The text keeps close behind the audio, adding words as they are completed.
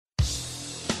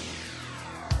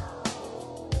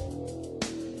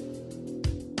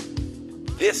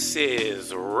This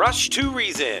is Rush to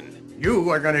Reason. You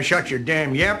are going to shut your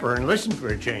damn yapper and listen for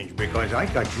a change because I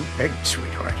got you pegged,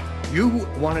 sweetheart. You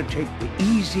want to take the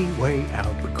easy way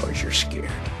out because you're scared.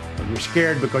 And you're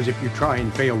scared because if you try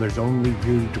and fail, there's only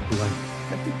you to blame.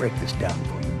 Let me break this down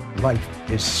for you. Life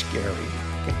is scary.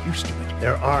 Get used to it.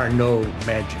 There are no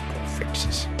magical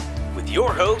fixes. With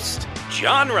your host,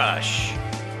 John Rush.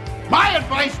 My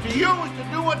advice to you is to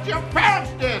do what your parents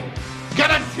did.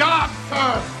 Get a job,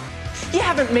 sir. You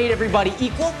haven't made everybody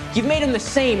equal. You've made them the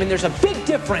same, and there's a big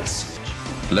difference.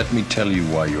 Let me tell you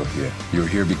why you're here. You're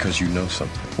here because you know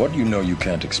something. What you know you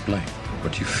can't explain,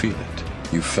 but you feel it.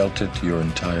 You felt it your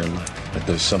entire life, that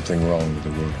there's something wrong with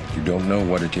the world. You don't know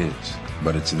what it is,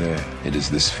 but it's there. It is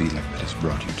this feeling that has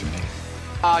brought you to me.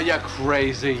 Are you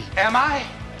crazy? Am I?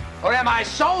 Or am I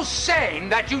so sane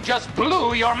that you just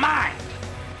blew your mind?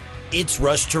 It's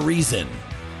Rush to Reason,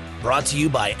 brought to you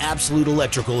by Absolute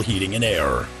Electrical Heating and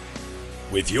Air.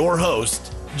 With your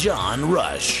host, John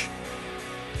Rush.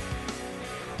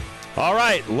 All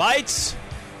right, lights,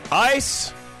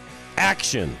 ice,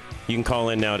 action. You can call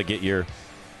in now to get your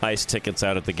ice tickets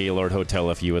out at the Gaylord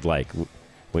Hotel if you would like.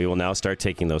 We will now start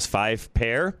taking those 5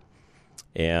 pair.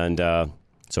 And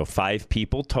so 5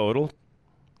 people total,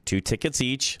 2 tickets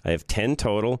each. I have 10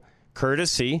 total,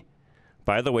 courtesy,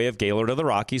 by the way, of Gaylord of the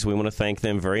Rockies. We want to thank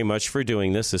them very much for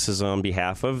doing this. This is on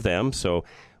behalf of them. So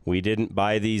we didn't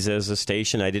buy these as a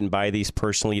station. I didn't buy these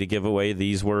personally to give away.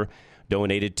 These were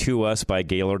donated to us by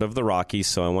Gaylord of the Rockies.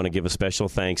 So I want to give a special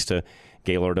thanks to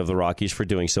Gaylord of the Rockies for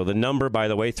doing so. The number, by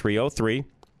the way,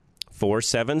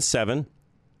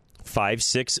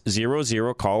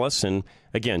 303-477-5600. Call us. And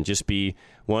again, just be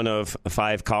one of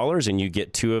 5 callers and you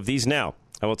get 2 of these. Now,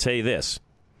 I will tell you this.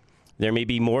 There may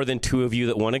be more than 2 of you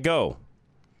that want to go.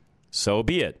 So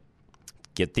be it.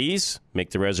 Get these,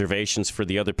 make the reservations for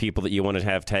the other people that you want to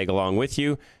have tag along with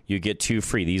you. You get 2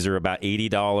 free. These are about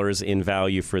 $80 in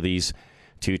value for these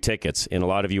 2 tickets. And a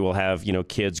lot of you will have,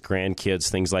 kids, grandkids,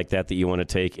 things like that you want to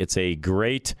take. It's a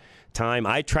great time.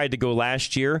 I tried to go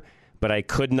last year, but I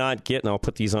could not get, and I'll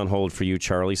put these on hold for you,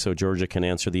 Charlie, so Georgia can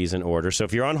answer these in order. So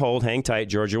if you're on hold, hang tight.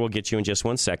 Georgia will get you in just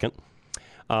 1 second.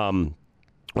 What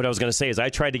I was going to say is I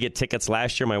tried to get tickets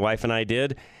last year. My wife and I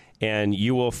did. And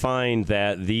you will find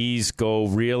that these go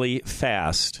really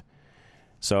fast.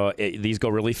 These go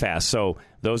really fast. So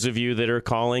those of you that are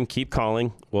calling, keep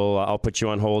calling. I'll put you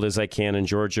on hold as I can, and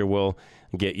Georgia will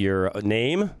get your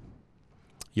name,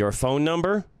 your phone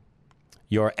number,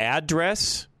 your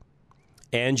address,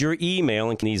 and your email.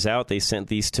 And these out. They sent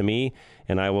these to me,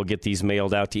 and I will get these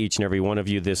mailed out to each and every one of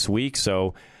you this week.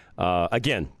 So,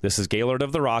 again, this is Gaylord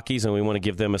of the Rockies, and we want to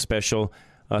give them a special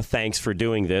thanks for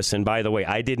doing this. And by the way,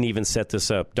 I didn't even set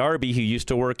this up. Darby, who used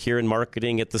to work here in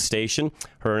marketing at the station,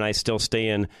 her and I still stay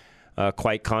in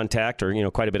quite a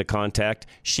bit of contact.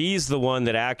 She's the one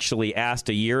that actually asked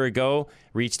a year ago,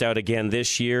 reached out again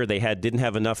this year. They didn't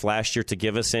have enough last year to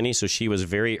give us any, so she was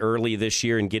very early this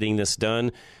year in getting this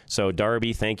done. So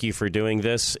Darby, thank you for doing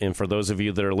this. And for those of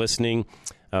you that are listening,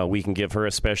 we can give her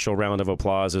a special round of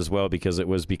applause as well, because it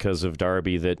was because of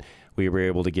Darby that we were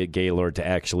able to get Gaylord to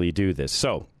actually do this.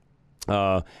 So,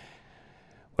 what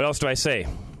else do I say?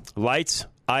 Lights,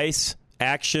 ice,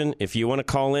 action. If you want to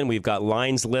call in, we've got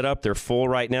lines lit up. They're full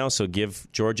right now, so give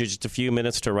Georgia just a few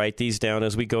minutes to write these down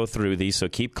as we go through these. So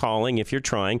keep calling if you're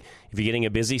trying. If you're getting a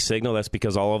busy signal, that's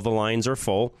because all of the lines are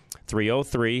full.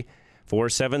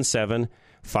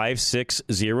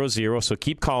 303-477-5600. So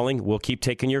keep calling. We'll keep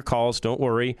taking your calls. Don't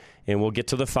worry. And we'll get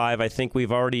to the 5. I think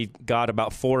we've already got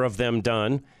about 4 of them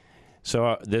done.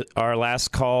 So our last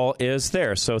call is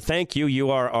there. So thank you. You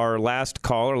are our last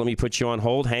caller. Let me put you on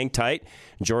hold. Hang tight.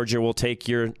 Georgia will take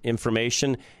your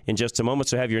information in just a moment.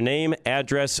 So have your name,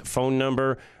 address, phone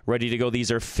number ready to go.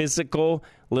 These are physical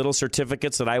little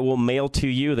certificates that I will mail to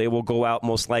you. They will go out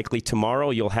most likely tomorrow.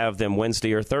 You'll have them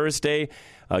Wednesday or Thursday.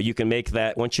 You can make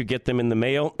that once you get them in the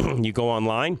mail. You go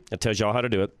online. It tells you all how to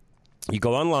do it. You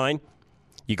go online.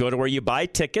 You go to where you buy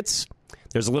tickets.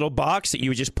 There's a little box that you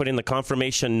would just put in the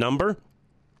confirmation number.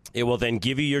 It will then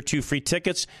give you your 2 free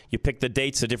tickets. You pick the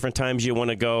dates, the different times you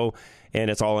want to go,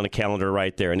 and it's all in a calendar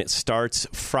right there. And it starts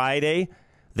Friday,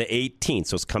 the 18th.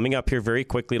 So it's coming up here very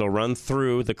quickly. It'll run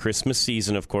through the Christmas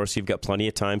season, of course. You've got plenty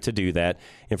of time to do that.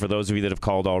 And for those of you that have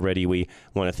called already, we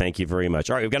want to thank you very much.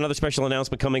 All right, we've got another special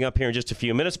announcement coming up here in just a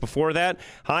few minutes. Before that,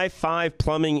 High Five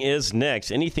Plumbing is next.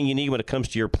 Anything you need when it comes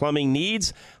to your plumbing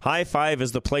needs, High Five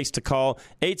is the place to call.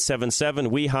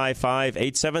 877-WE-HIGH-FIVE,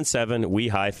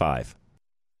 877-WE-HIGH-FIVE.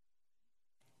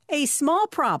 A small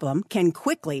problem can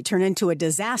quickly turn into a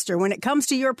disaster when it comes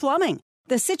to your plumbing.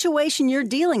 The situation you're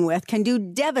dealing with can do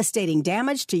devastating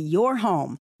damage to your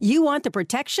home. You want the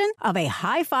protection of a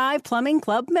High Five Plumbing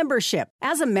Club membership.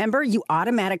 As a member, you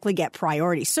automatically get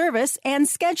priority service and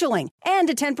scheduling and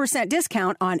a 10%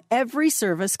 discount on every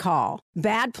service call.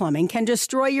 Bad plumbing can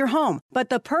destroy your home, but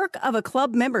the perk of a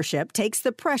club membership takes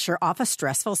the pressure off a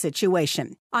stressful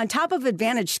situation. On top of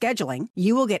advantage scheduling,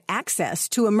 you will get access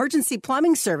to emergency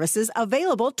plumbing services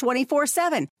available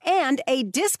 24/7 and a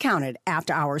discounted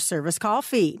after-hours service call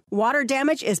fee. Water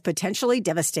damage is potentially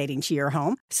devastating to your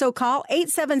home, so call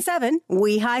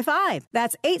 877-WE-HIGH-FIVE.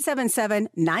 That's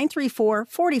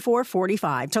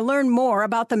 877-934-4445 to learn more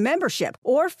about the membership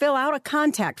or fill out a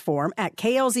contact form at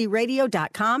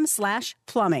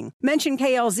klzradio.com/plumbing. Mention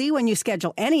KLZ when you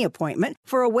schedule any appointment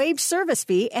for a waived service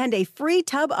fee and a free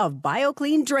tub of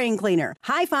BioClean drain cleaner.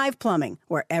 High Five Plumbing,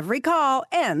 where every call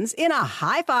ends in a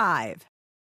high five.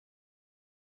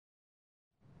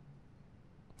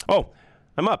 Oh,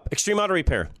 I'm up. Extreme Auto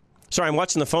Repair. Sorry, I'm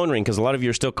watching the phone ring because a lot of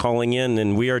you are still calling in,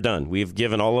 and we are done. We've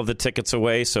given all of the tickets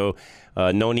away, so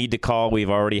no need to call. We've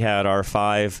already had our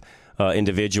 5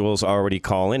 individuals already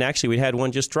call in. Actually, we had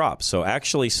one just drop. So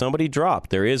actually, somebody dropped.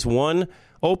 There is one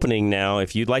opening now.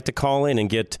 If you'd like to call in and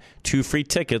get 2 free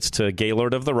tickets to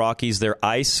Gaylord of the Rockies, their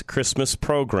Ice Christmas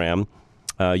program,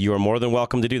 you are more than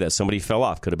welcome to do that. Somebody fell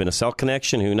off. Could have been a cell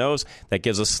connection. Who knows? That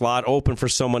gives a slot open for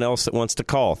someone else that wants to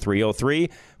call.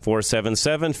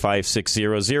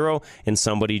 303-477-5600. And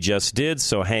somebody just did.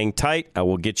 So hang tight. I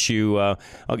will get you,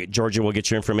 Georgia will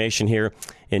get your information here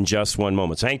in just one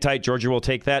moment. So hang tight. Georgia will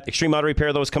take that. Extreme Auto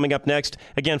Repair, though, is coming up next.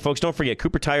 Again, folks, don't forget,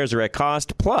 Cooper tires are at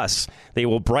cost. Plus, they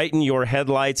will brighten your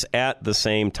headlights at the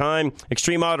same time.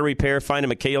 Extreme Auto Repair. Find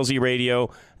them at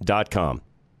klzradio.com.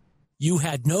 You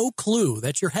had no clue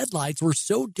that your headlights were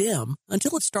so dim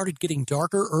until it started getting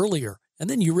darker earlier, and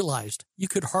then you realized you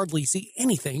could hardly see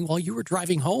anything while you were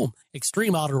driving home.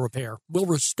 Extreme Auto Repair will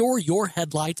restore your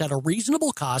headlights at a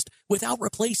reasonable cost without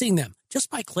replacing them,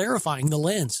 just by clarifying the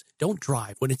lens. Don't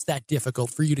drive when it's that difficult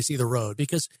for you to see the road,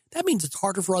 because that means it's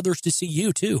harder for others to see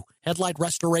you, too. Headlight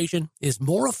restoration is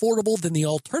more affordable than the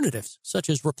alternatives,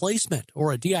 such as replacement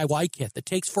or a DIY kit that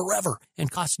takes forever and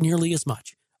costs nearly as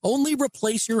much. Only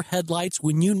replace your headlights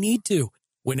when you need to.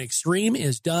 When Extreme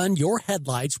is done, your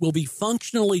headlights will be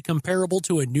functionally comparable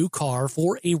to a new car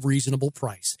for a reasonable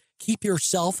price. Keep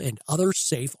yourself and others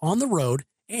safe on the road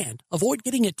and avoid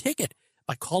getting a ticket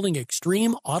by calling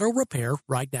Extreme Auto Repair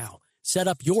right now. Set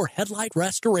up your headlight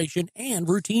restoration and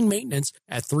routine maintenance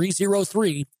at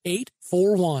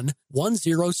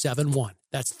 303-841-1071.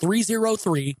 That's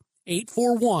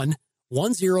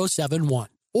 303-841-1071.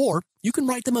 Or you can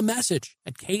write them a message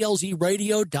at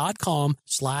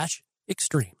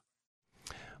klzradio.com/extreme.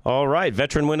 All right,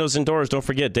 Veteran Windows and Doors. Don't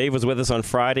forget, Dave was with us on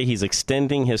Friday. He's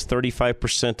extending his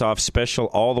 35% off special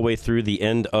all the way through the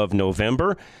end of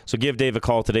November. So give Dave a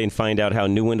call today and find out how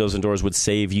new windows and doors would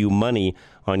save you money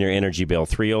on your energy bill.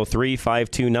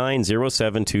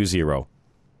 303-529-0720.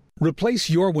 Replace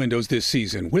your windows this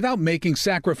season without making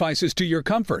sacrifices to your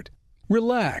comfort.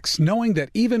 Relax, knowing that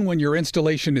even when your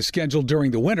installation is scheduled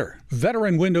during the winter,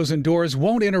 Veteran Windows and Doors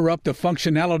won't interrupt the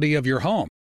functionality of your home.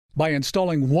 By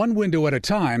installing one window at a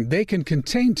time, they can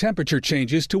contain temperature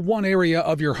changes to one area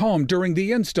of your home during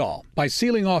the install by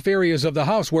sealing off areas of the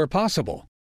house where possible.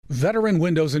 Veteran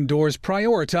Windows and Doors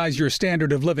prioritize your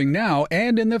standard of living now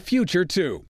and in the future,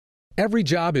 too. Every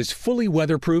job is fully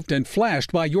weatherproofed and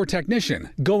flashed by your technician,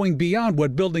 going beyond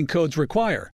what building codes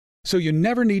require. So you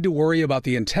never need to worry about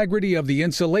the integrity of the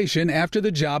insulation after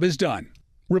the job is done.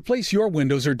 Replace your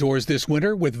windows or doors this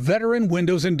winter with Veteran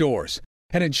Windows and Doors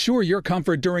and ensure your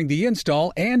comfort during the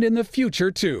install and in the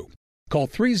future, too. Call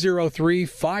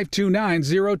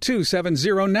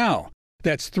 303-529-0270 now.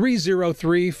 That's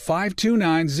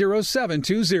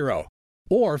 303-529-0720.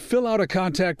 Or fill out a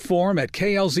contact form at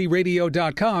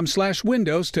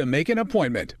klzradio.com/windows to make an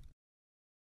appointment.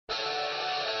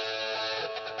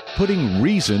 Putting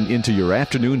reason into your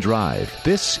afternoon drive.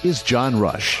 This is John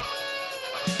Rush.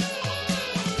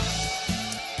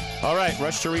 All right,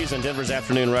 Rush to Reason, Denver's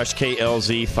Afternoon Rush,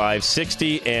 KLZ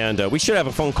 560. And we should have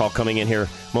a phone call coming in here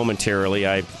momentarily.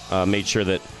 I made sure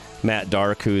that Matt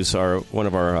Dark, who's one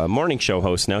of our morning show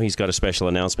hosts now, he's got a special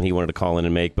announcement he wanted to call in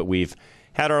and make, but we've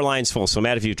had our lines full. So,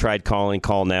 Matt, if you tried calling,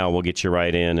 call now. We'll get you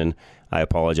right in. And I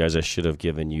apologize. I should have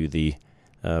given you the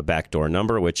backdoor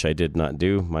number, which I did not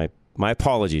do. My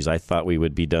apologies. I thought we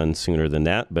would be done sooner than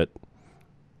that, but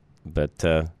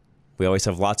we always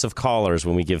have lots of callers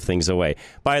when we give things away.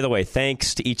 By the way,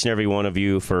 thanks to each and every one of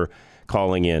you for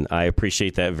calling in. I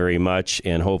appreciate that very much,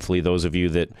 and hopefully those of you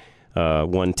that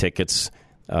won tickets,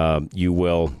 you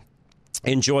will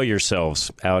enjoy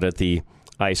yourselves out at the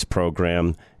ice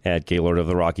program at Gaylord of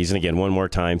the Rockies. And again, one more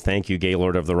time, thank you,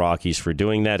 Gaylord of the Rockies, for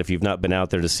doing that. If you've not been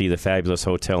out there to see the fabulous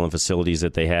hotel and facilities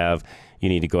that they have, you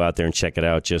need to go out there and check it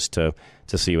out just to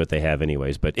see what they have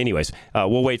anyways. But anyways,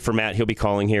 we'll wait for Matt. He'll be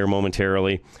calling here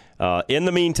momentarily. In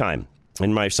the meantime,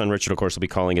 and my son Richard, of course, will be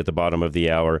calling at the bottom of the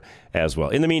hour as well.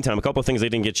 In the meantime, a couple of things they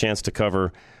didn't get a chance to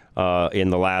cover in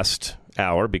the last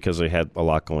hour because they had a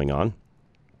lot going on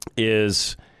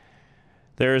is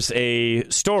there's a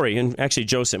story, and actually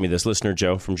Joe sent me this. Listener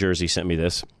Joe from Jersey sent me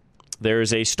this.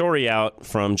 There's a story out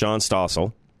from John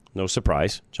Stossel. No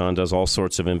surprise. John does all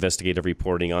sorts of investigative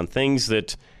reporting on things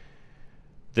that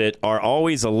are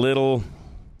always a little,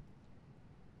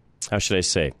 how should I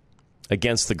say,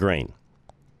 against the grain.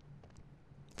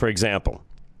 For example,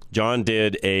 John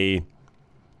did I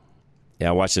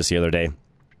watched this the other day.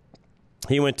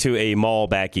 He went to a mall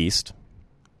back east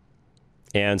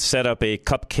and set up a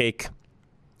cupcake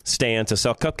stand to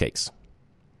sell cupcakes.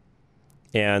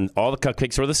 And all the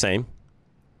cupcakes were the same,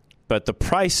 but the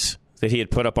price that he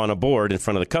had put up on a board in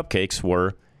front of the cupcakes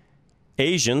were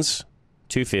Asians,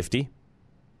 $2.50,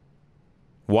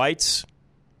 whites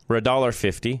were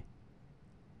 $1.50,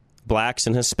 blacks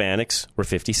and Hispanics were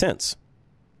 50 cents.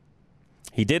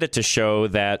 He did it to show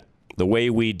that the way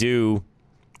we do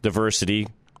diversity,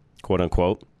 quote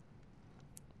unquote,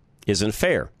 isn't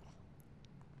fair.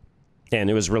 And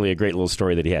it was really a great little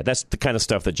story that he had. That's the kind of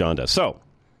stuff that John does. So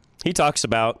he talks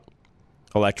about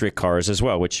electric cars as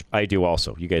well, which I do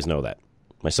also. You guys know that.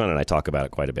 My son and I talk about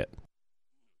it quite a bit.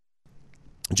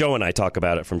 Joe and I talk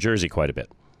about it from Jersey quite a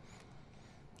bit.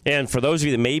 And for those of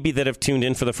you that have tuned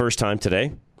in for the first time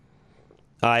today,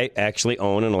 I actually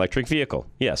own an electric vehicle.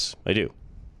 Yes, I do.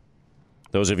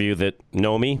 Those of you that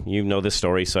know me, you know this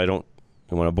story, so I don't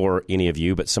want to bore any of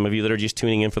you, but some of you that are just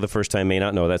tuning in for the first time may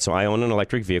not know that. So I own an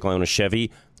electric vehicle. I own a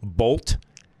Chevy Bolt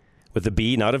with a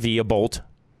B, not a V, a Bolt,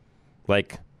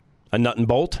 like a nut and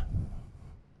bolt.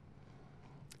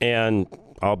 And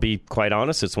I'll be quite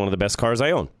honest, it's one of the best cars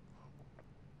I own.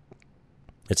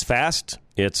 It's fast,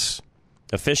 it's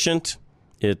efficient,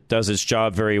 it does its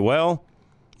job very well.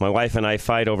 My wife and I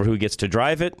fight over who gets to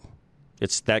drive it.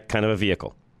 It's that kind of a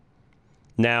vehicle.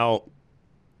 Now,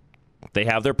 they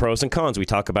have their pros and cons. We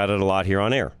talk about it a lot here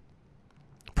on air.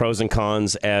 Pros and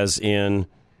cons as in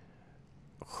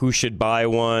who should buy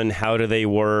one, how do they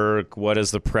work, what does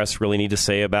the press really need to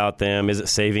say about them, is it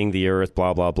saving the earth,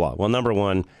 blah, blah, blah. Well, number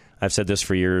one, I've said this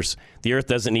for years, the earth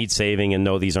doesn't need saving, and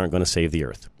no, these aren't going to save the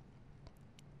earth.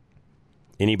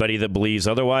 Anybody that believes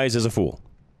otherwise is a fool.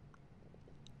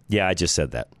 Yeah, I just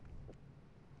said that.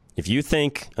 If you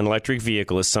think an electric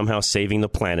vehicle is somehow saving the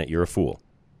planet, you're a fool.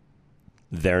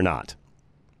 They're not.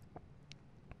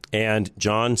 And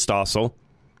John Stossel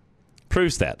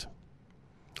proves that.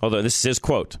 Although this is his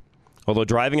quote. Although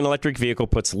driving an electric vehicle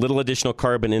puts little additional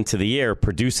carbon into the air,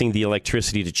 producing the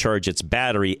electricity to charge its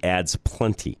battery adds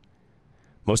plenty.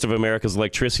 Most of America's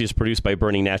electricity is produced by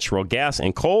burning natural gas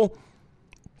and coal.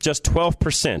 Just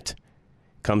 12%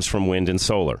 comes from wind and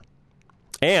solar.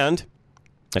 And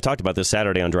I talked about this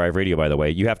Saturday on Drive Radio, by the way.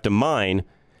 You have to mine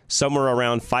somewhere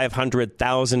around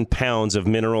 500,000 pounds of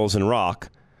minerals and rock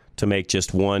to make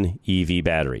just one EV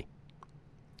battery.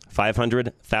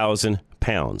 500,000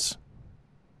 pounds.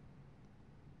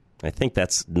 I think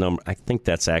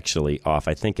that's actually off.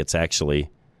 I think it's actually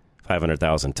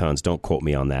 500,000 tons. Don't quote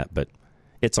me on that, but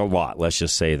it's a lot. Let's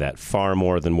just say that. Far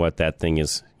more than what that thing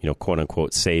is, quote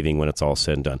unquote, saving when it's all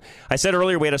said and done. I said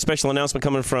earlier we had a special announcement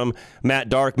coming from Matt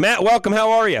Dark. Matt, welcome.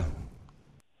 How are you?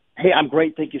 Hey, I'm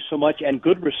great. Thank you so much. And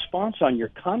good response on your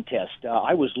contest.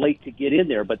 I was late to get in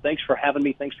there, but thanks for having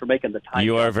me. Thanks for making the time.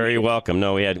 You are very welcome.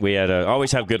 No, we had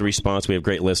always have good response. We have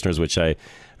great listeners, which I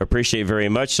appreciate very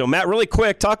much. So, Matt, really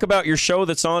quick, talk about your show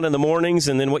that's on in the mornings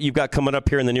and then what you've got coming up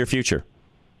here in the near future.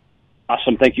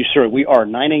 Awesome. Thank you, sir. We are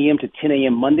 9 a.m. to 10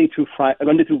 a.m. Monday through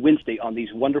Wednesday on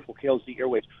these wonderful KLZ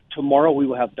airwaves. Tomorrow we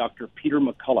will have Dr. Peter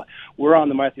McCullough. We're on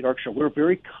the Matthew Dark Show. We're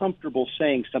very comfortable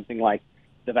saying something like,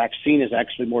 the vaccine is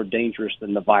actually more dangerous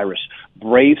than the virus.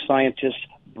 Brave scientists,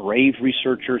 brave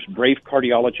researchers, brave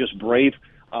cardiologists, brave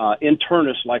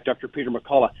internists like Dr. Peter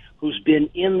McCullough, who's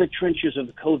been in the trenches of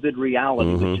the COVID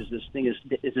reality, which is this thing is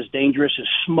as dangerous as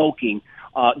smoking.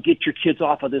 Get your kids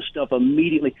off of this stuff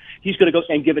immediately. He's going to go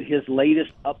and give it his latest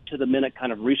up-to-the-minute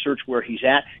kind of research where he's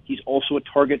at. He's also a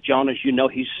target, John, as you know.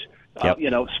 He's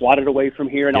swatted away from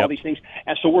here and all these things.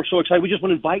 And so we're so excited. We just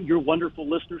want to invite your wonderful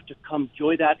listeners to come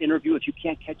enjoy that interview. If you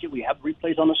can't catch it, we have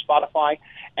replays on the Spotify.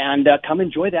 And come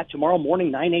enjoy that tomorrow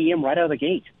morning, 9 a.m. right out of the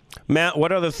gate. Matt,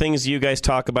 what other things do you guys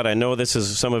talk about? I know this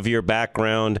is some of your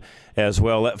background as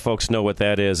well. Let folks know what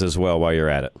that is as well while you're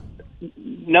at it.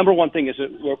 number one thing is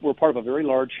that we're part of a very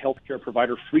large healthcare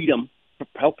provider freedom.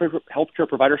 Healthcare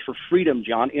Providers for Freedom,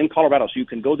 John, in Colorado. So you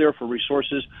can go there for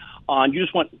resources on, you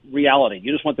just want reality.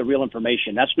 You just want the real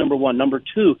information. That's number one. Number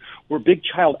two, we're big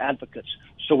child advocates.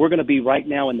 So we're going to be right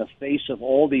now in the face of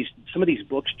some of these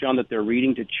books, John, that they're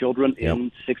reading to children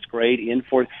in sixth grade, in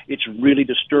fourth. It's really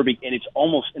disturbing, and it's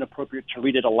almost inappropriate to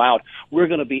read it aloud. We're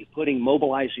going to be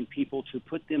mobilizing people to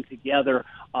put them together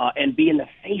and be in the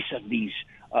face of these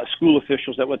school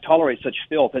officials that would tolerate such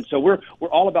filth. And so we're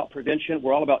all about prevention.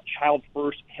 We're all about child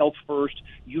first, health first.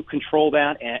 You control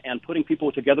that and putting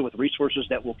people together with resources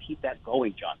that will keep that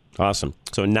going, John. Awesome.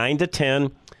 So 9 to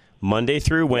 10, Monday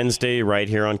through Wednesday, right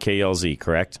here on KLZ,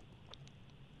 correct?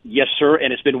 Yes, sir.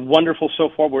 And it's been wonderful so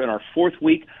far. We're in our fourth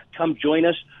week. Come join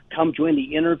us. Come join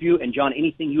the interview. And, John,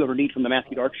 anything you ever need from the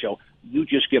Matthew Dark Show, you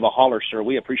just give a holler, sir.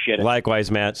 We appreciate it. Likewise,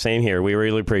 Matt. Same here. We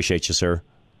really appreciate you, sir.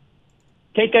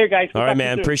 Take care, guys. All right,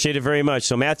 man. Appreciate it very much.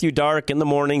 So Matthew Dark in the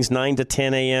mornings, 9 to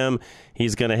 10 a.m.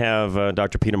 He's going to have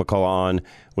Dr. Peter McCullough on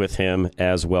with him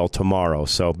as well tomorrow.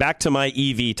 So back to my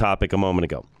EV topic a moment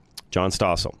ago. John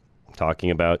Stossel talking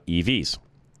about EVs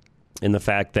and the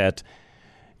fact that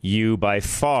you by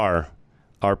far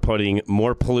are putting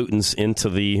more pollutants into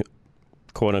the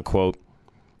quote-unquote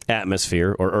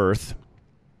atmosphere or earth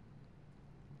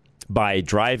by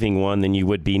driving one than you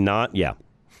would be not. Yeah.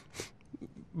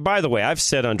 By the way, I've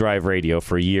said on Drive Radio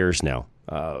for years now,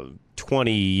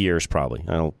 20 years probably.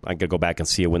 I could go back and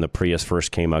see it when the Prius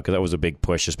first came out, because that was a big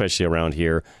push, especially around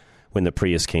here when the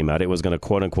Prius came out. It was going to,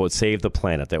 quote-unquote, save the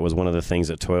planet. That was one of the things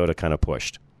that Toyota kind of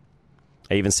pushed.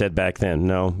 I even said back then,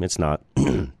 no, it's not.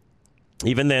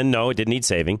 Even then, no, it didn't need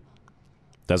saving.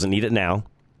 Doesn't need it now.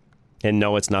 And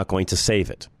no, it's not going to save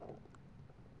it.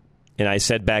 And I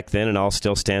said back then, and I'll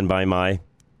still stand by my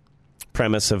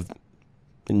premise of,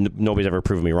 nobody's ever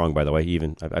proven me wrong, by the way.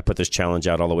 Even I put this challenge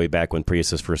out all the way back when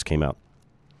Priuses first came out.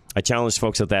 I challenged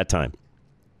folks at that time.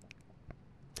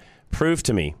 Prove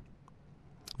to me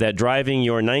that driving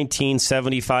your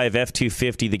 1975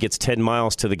 F-250 that gets 10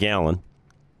 miles to the gallon,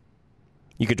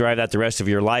 you could drive that the rest of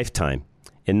your lifetime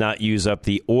and not use up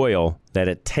the oil that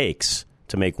it takes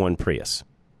to make one Prius.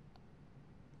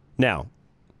 Now,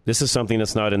 this is something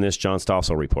that's not in this John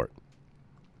Stossel report.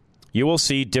 You will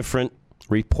see different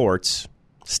reports,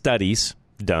 studies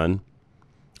done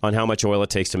on how much oil it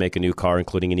takes to make a new car,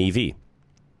 including an EV.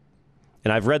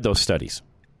 And I've read those studies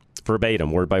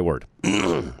verbatim, word by word.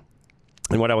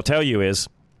 And what I will tell you is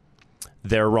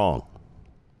they're wrong.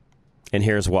 And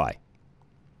here's why.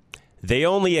 They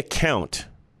only account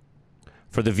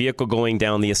for the vehicle going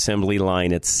down the assembly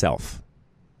line itself.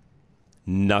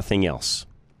 Nothing else.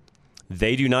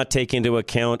 They do not take into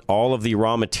account all of the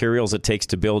raw materials it takes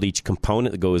to build each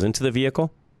component that goes into the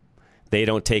vehicle. They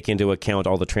don't take into account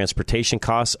all the transportation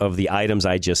costs of the items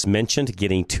I just mentioned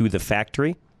getting to the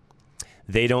factory.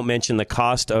 They don't mention the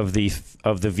cost of the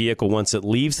vehicle once it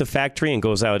leaves the factory and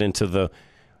goes out into the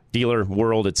dealer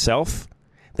world itself.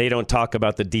 They don't talk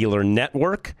about the dealer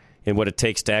network and what it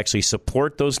takes to actually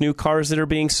support those new cars that are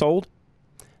being sold.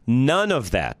 None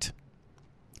of that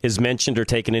is mentioned or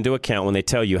taken into account when they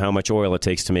tell you how much oil it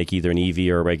takes to make either an EV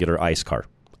or a regular ICE car.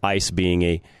 ICE being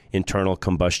a internal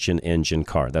combustion engine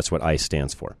car. That's what ICE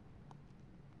stands for.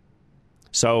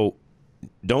 So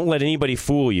don't let anybody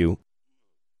fool you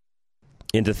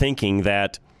into thinking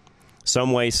that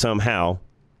some way, somehow,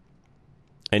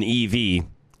 an EV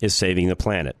is saving the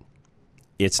planet.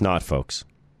 It's not, folks.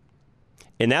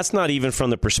 And that's not even from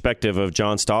the perspective of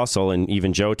John Stossel and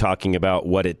even Joe talking about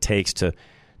what it takes to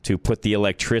put the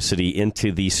electricity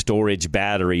into the storage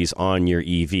batteries on your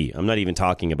EV. I'm not even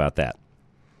talking about that.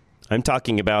 I'm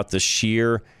talking about the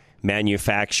sheer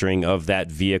manufacturing of that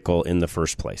vehicle in the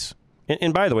first place.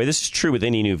 And by the way, this is true with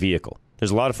any new vehicle.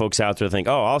 There's a lot of folks out there that think,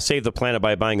 oh, I'll save the planet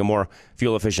by buying a more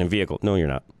fuel-efficient vehicle. No, you're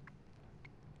not.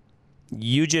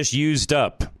 You just used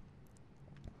up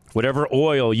whatever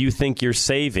oil you think you're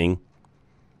saving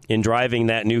in driving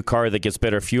that new car that gets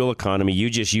better fuel economy. You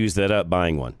just used that up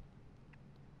buying one.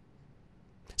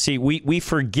 See, we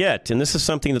forget, and this is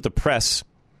something that the press,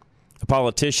 the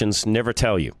politicians never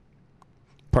tell you,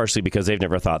 partially because they've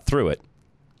never thought through it.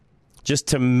 Just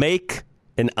to make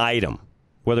an item,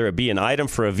 whether it be an item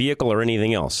for a vehicle or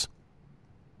anything else,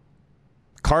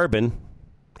 carbon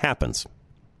happens.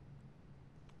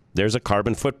 There's a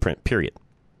carbon footprint, period.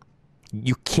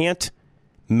 You can't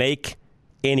make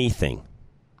anything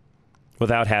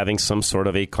without having some sort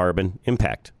of a carbon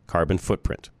impact, carbon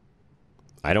footprint.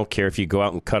 I don't care if you go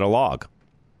out and cut a log.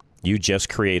 You just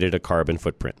created a carbon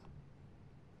footprint.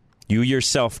 You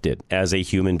yourself did as a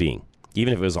human being.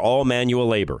 Even if it was all manual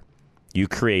labor, you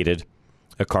created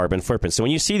a carbon footprint. So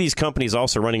when you see these companies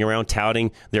also running around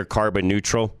touting they're carbon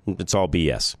neutral, it's all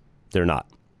BS. They're not.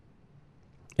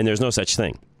 And there's no such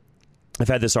thing. I've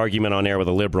had this argument on air with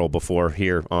a liberal before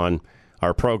here on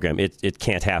our program. It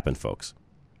can't happen, folks.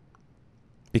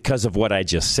 Because of what I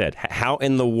just said. How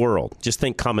in the world, just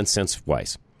think common sense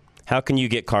wise, how can you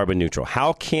get carbon neutral?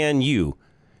 How can you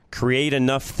create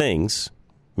enough things,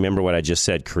 remember what I just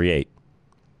said, create,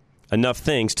 enough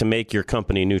things to make your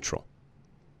company neutral?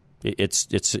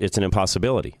 It's an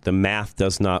impossibility. The math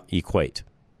does not equate.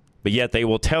 But yet they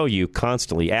will tell you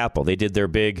constantly, Apple, they did their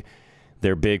big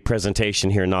presentation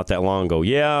here not that long ago.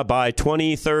 Yeah, by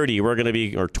 2030, we're going to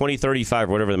be, or 2035,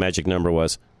 or whatever the magic number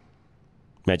was,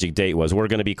 magic date was, we're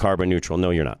going to be carbon neutral. No,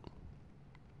 you're not.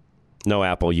 No,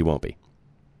 Apple, you won't be.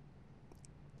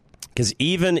 Because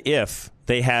even if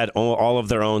they had all of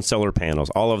their own solar panels,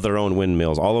 all of their own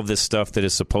windmills, all of this stuff that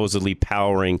is supposedly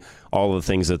powering all of the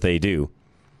things that they do,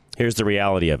 here's the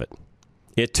reality of it.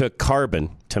 It took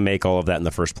carbon to make all of that in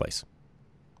the first place.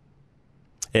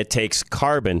 It takes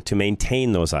carbon to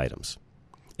maintain those items.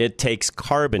 It takes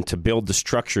carbon to build the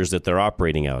structures that they're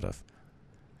operating out of.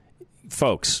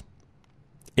 Folks,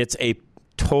 it's a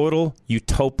total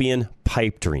utopian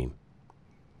pipe dream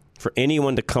for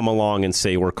anyone to come along and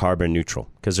say we're carbon neutral,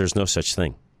 because there's no such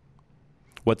thing.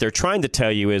 What they're trying to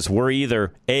tell you is we're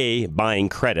either A, buying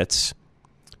credits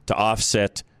to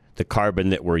offset the carbon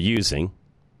that we're using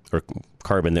or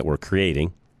carbon that we're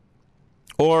creating,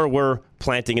 or we're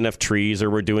planting enough trees, or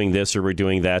we're doing this, or we're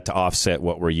doing that to offset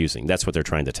what we're using. That's what they're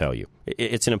trying to tell you.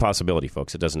 It's an impossibility,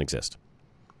 folks. It doesn't exist.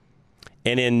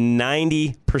 And in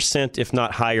 90%, if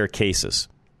not higher cases,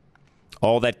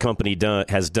 all that company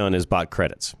has done is bought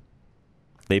credits.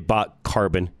 They bought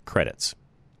carbon credits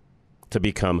to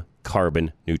become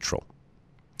carbon neutral.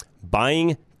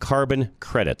 Buying carbon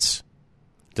credits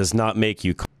does not make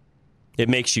you. It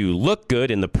makes you look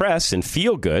good in the press and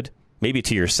feel good, maybe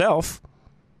to yourself.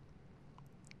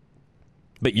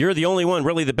 But you're the only one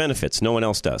really that benefits. No one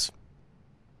else does.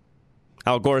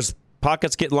 Al Gore's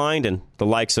pockets get lined and the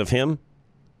likes of him.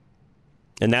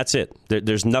 And that's it.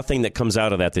 There's nothing that comes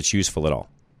out of that that's useful at all.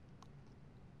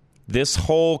 This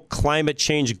whole climate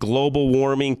change, global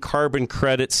warming, carbon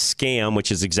credit scam,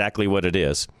 which is exactly what it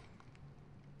is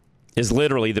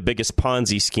literally the biggest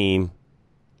Ponzi scheme.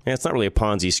 And it's not really a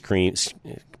Ponzi scheme.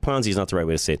 Ponzi is not the right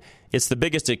way to say it. It's the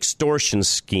biggest extortion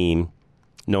scheme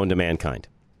known to mankind.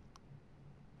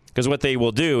 Because what they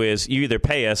will do is you either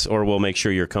pay us or we'll make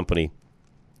sure your company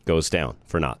goes down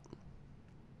for naught.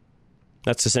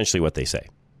 That's essentially what they say.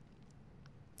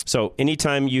 So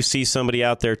anytime you see somebody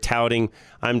out there touting,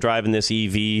 I'm driving this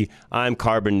EV, I'm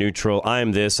carbon neutral,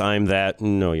 I'm this, I'm that.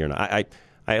 No, you're not.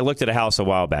 I looked at a house a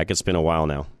while back. It's been a while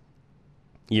now.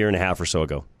 A year and a half or so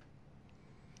ago.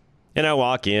 And I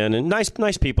walk in, and nice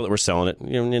people that were selling it.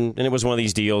 And it was one of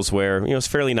these deals where, it's a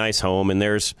fairly nice home, and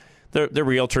there's the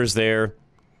realtors there,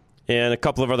 and a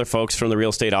couple of other folks from the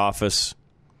real estate office,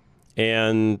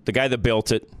 and the guy that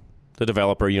built it, the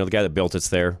developer, the guy that built it's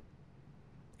there.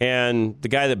 And the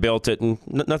guy that built it, and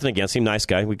nothing against him, nice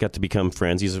guy. We got to become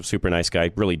friends. He's a super nice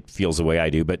guy, really feels the way I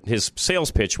do. But his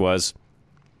sales pitch was,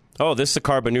 oh, this is a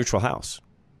carbon neutral house.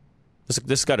 This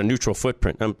has got a neutral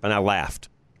footprint. And I laughed.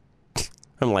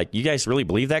 I'm like, you guys really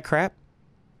believe that crap?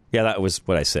 Yeah, that was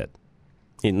what I said.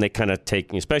 And they kind of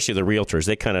take, especially the realtors,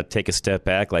 they kind of take a step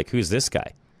back like, who's this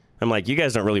guy? I'm like, you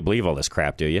guys don't really believe all this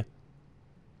crap, do you?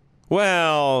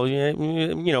 Well,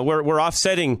 we're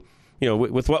offsetting,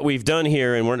 with what we've done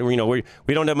here, and we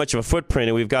don't have much of a footprint,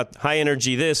 and we've got high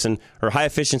energy this or high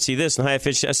efficiency this and high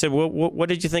efficiency. I said, well, what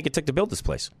did you think it took to build this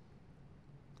place?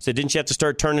 I said, didn't you have to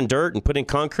start turning dirt and putting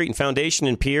concrete and foundation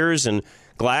and piers and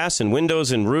glass and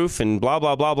windows and roof and blah,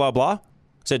 blah, blah, blah, blah? I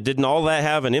said, didn't all that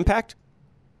have an impact?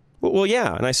 Well,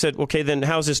 yeah. And I said, okay, then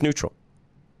how's this neutral?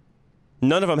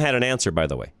 None of them had an answer, by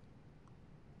the way.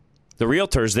 The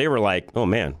realtors, they were like, oh,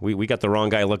 man, we got the wrong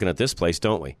guy looking at this place,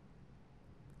 don't we?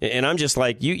 And I'm just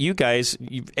like, you guys,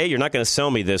 you're not going to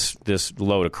sell me this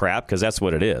load of crap, because that's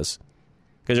what it is.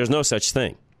 Because there's no such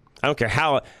thing. I don't care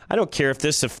how. I don't care if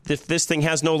this thing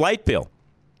has no light bill.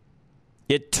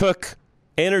 It took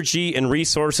energy and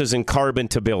resources and carbon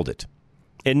to build it.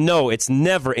 And no, it's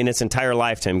never in its entire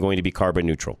lifetime going to be carbon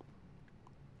neutral.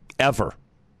 Ever.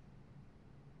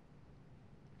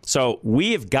 So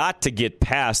we have got to get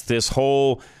past this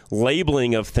whole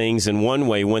labeling of things in one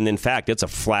way when, in fact, it's a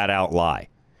flat-out lie.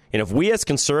 And if we as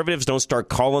conservatives don't start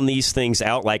calling these things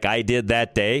out like I did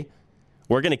that day,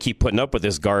 we're going to keep putting up with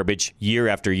this garbage year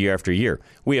after year after year.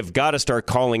 We have got to start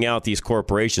calling out these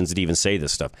corporations that even say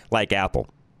this stuff, like Apple.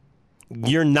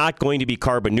 You're not going to be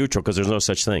carbon neutral because there's no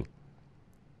such thing.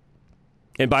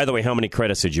 And by the way, how many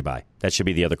credits did you buy? That should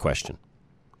be the other question.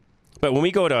 But when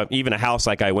we go to even a house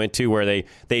like I went to where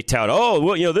they tout, oh,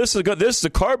 well, this is a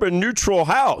carbon neutral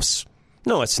house.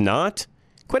 No, it's not.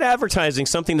 Quit advertising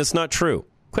something that's not true.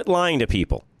 Quit lying to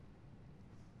people.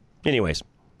 Anyways,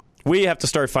 we have to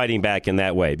start fighting back in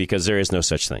that way because there is no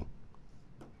such thing.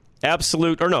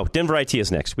 Denver IT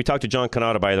is next. We talked to John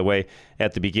Canada, by the way,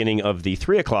 at the beginning of the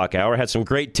 3 o'clock hour. Had some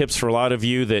great tips for a lot of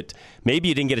you that maybe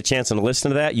you didn't get a chance to listen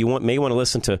to that. You may want to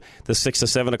listen to the 6 to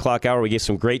 7 o'clock hour. We gave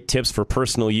some great tips for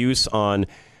personal use on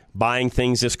buying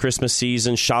things this Christmas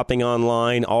season, shopping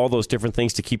online, all those different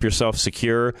things to keep yourself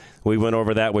secure. We went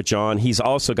over that with John. He's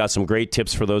also got some great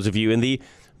tips for those of you in the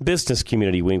business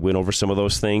community. We went over some of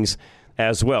those things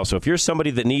as well. So if you're somebody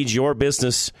that needs your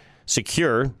business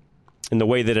secure in the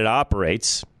way that it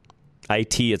operates,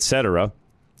 IT, etc.,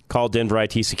 call Denver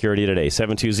IT Security today,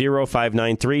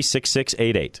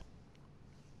 720-593-6688.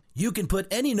 You can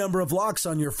put any number of locks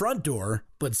on your front door,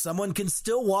 but someone can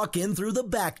still walk in through the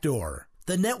back door.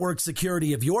 The network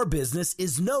security of your business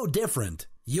is no different.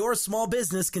 Your small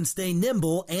business can stay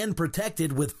nimble and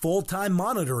protected with full-time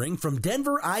monitoring from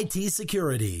Denver IT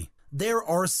Security. There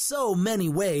are so many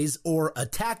ways or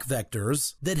attack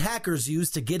vectors that hackers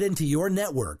use to get into your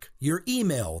network, your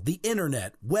email, the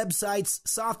internet, websites,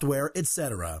 software,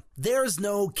 etc. There's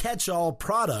no catch-all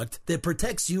product that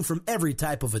protects you from every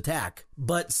type of attack.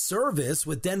 But service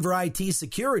with Denver IT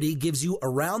Security gives you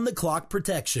around-the-clock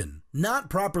protection. Not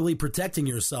properly protecting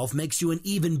yourself makes you an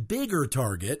even bigger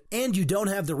target, and you don't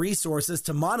have the resources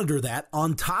to monitor that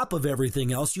on top of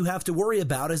everything else you have to worry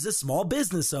about as a small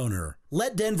business owner.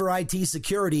 Let Denver IT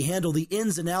Security handle the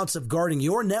ins and outs of guarding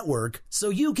your network so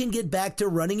you can get back to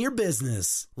running your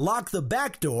business. Lock the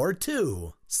back door,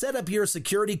 too. Set up your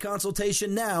security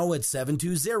consultation now at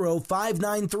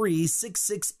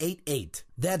 720-593-6688.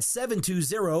 That's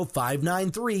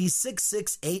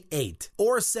 720-593-6688.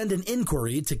 Or send an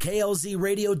inquiry to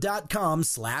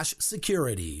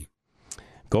klzradio.com/security.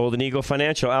 Golden Eagle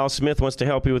Financial, Al Smith wants to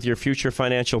help you with your future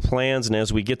financial plans. And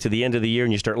as we get to the end of the year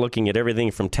and you start looking at everything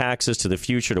from taxes to the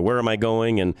future to where am I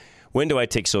going and when do I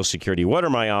take Social Security, what are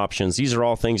my options? These are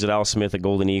all things that Al Smith at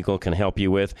Golden Eagle can help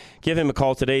you with. Give him a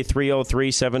call today,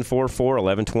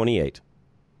 303-744-1128.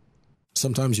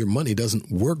 Sometimes your money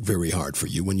doesn't work very hard for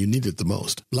you when you need it the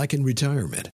most, like in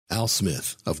retirement. Al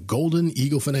Smith of Golden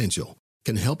Eagle Financial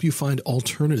can help you find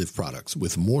alternative products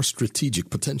with more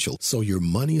strategic potential so your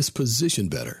money is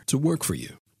positioned better to work for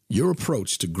you. Your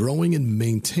approach to growing and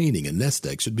maintaining a nest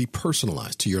egg should be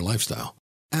personalized to your lifestyle.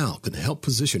 Al can help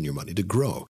position your money to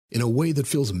grow in a way that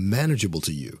feels manageable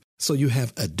to you so you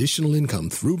have additional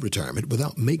income through retirement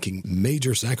without making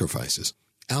major sacrifices.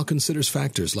 Al considers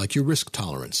factors like your risk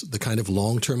tolerance, the kind of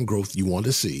long-term growth you want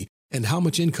to see, and how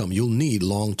much income you'll need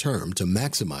long-term to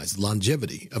maximize the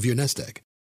longevity of your nest egg.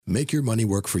 Make your money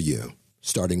work for you,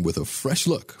 starting with a fresh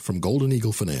look from Golden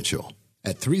Eagle Financial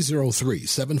at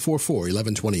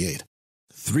 303-744-1128,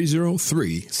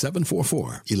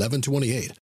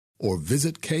 303-744-1128, or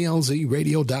visit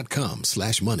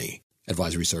klzradio.com/money.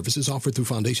 Advisory services offered through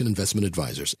Foundation Investment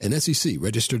Advisors, an SEC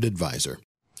registered advisor.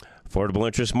 Affordable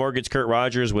Interest Mortgage, Kurt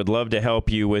Rogers would love to help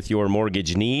you with your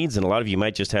mortgage needs. And a lot of you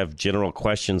might just have general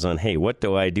questions on, hey, what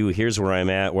do I do? Here's where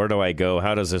I'm at. Where do I go?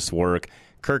 How does this work?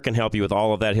 Kurt can help you with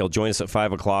all of that. He'll join us at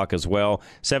 5 o'clock as well.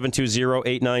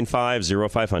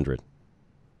 720-895-0500.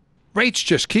 Rates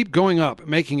just keep going up,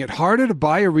 making it harder to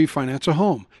buy or refinance a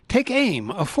home. Take AIM,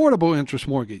 Affordable Interest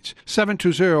Mortgage,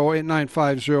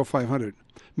 720-895-0500.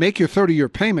 Make your 30-year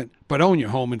payment, but own your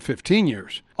home in 15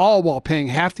 years, all while paying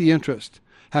half the interest.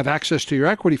 Have access to your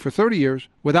equity for 30 years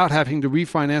without having to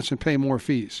refinance and pay more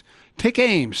fees. Take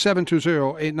AIM,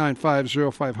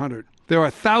 720-895-0500. There are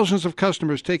thousands of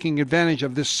customers taking advantage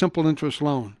of this simple interest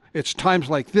loan. It's times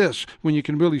like this when you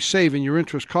can really save in your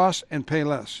interest costs and pay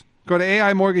less. Go to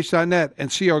AImortgage.net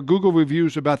and see our Google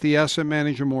reviews about the Asset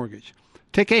Manager Mortgage.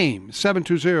 Take AIM,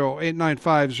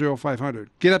 720-895-0500.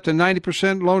 Get up to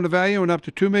 90% loan to value and up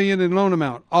to $2 million in loan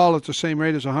amount, all at the same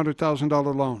rate as a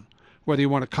 $100,000 loan. Whether you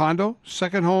want a condo,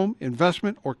 second home,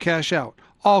 investment, or cash out,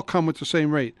 all come with the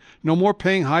same rate. No more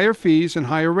paying higher fees and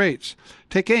higher rates.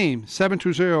 Take AIM,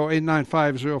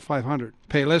 720-895-0500.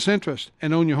 Pay less interest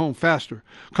and own your home faster.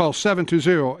 Call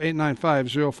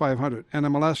 720-895-0500.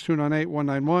 NMLS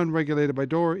 298191, regulated by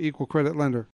DORA, equal credit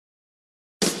lender.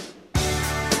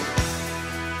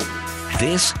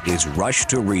 This is Rush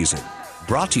to Reason,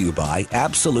 brought to you by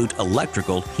Absolute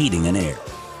Electrical Heating and Air.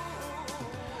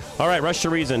 All right, Rush to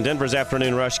Reason, Denver's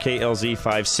Afternoon Rush, KLZ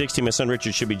 560. My son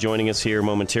Richard should be joining us here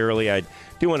momentarily. I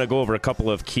do want to go over a couple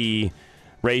of key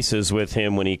races with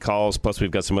him when he calls. Plus,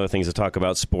 we've got some other things to talk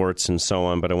about, sports and so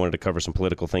on, but I wanted to cover some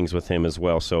political things with him as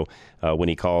well. So when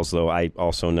he calls, though, I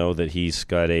also know that he's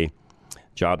got a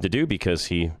job to do because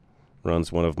he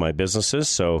runs one of my businesses,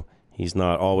 so he's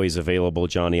not always available,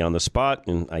 Johnny, on the spot,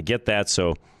 and I get that.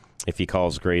 So if he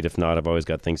calls, great. If not, I've always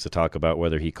got things to talk about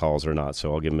whether he calls or not.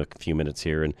 So I'll give him a few minutes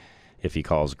here, and if he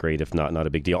calls, great. If not, not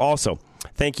a big deal. Also,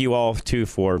 thank you all, too,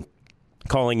 for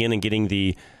calling in and getting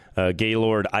the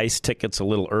Gaylord Ice tickets a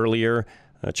little earlier.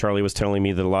 Charlie was telling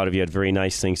me that a lot of you had very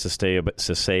nice things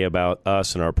to say about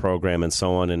us and our program and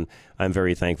so on, and I'm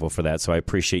very thankful for that. So I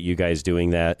appreciate you guys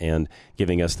doing that and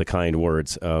giving us the kind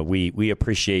words. We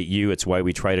appreciate you. It's why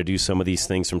we try to do some of these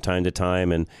things from time to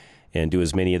time and do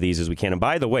as many of these as we can. And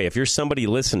by the way, if you're somebody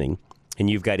listening and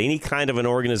you've got any kind of an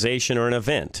organization or an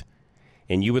event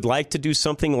and you would like to do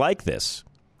something like this,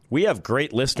 we have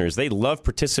great listeners. They love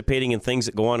participating in things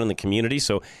that go on in the community.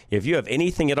 So if you have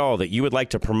anything at all that you would like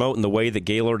to promote in the way that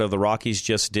Gaylord of the Rockies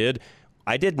just did,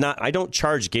 I don't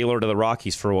charge Gaylord of the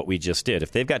Rockies for what we just did.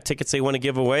 If they've got tickets they want to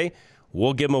give away,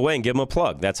 we'll give them away and give them a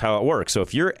plug. That's how it works. So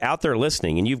if you're out there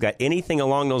listening and you've got anything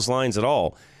along those lines at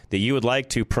all that you would like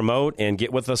to promote and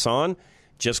get with us on,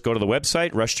 just go to the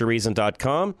website,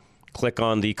 rushtoreason.com. Click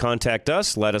on the Contact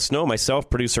Us. Let us know. Myself,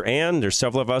 producer Ann, there's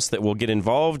several of us that will get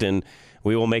involved, and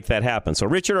we will make that happen. So,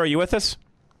 Richard, are you with us?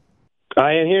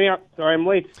 I am here. Sorry, I'm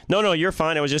late. No, you're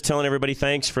fine. I was just telling everybody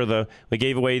thanks for we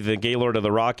gave away the Gaylord of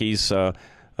the Rockies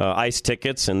ice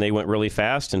tickets, and they went really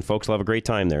fast, and folks will have a great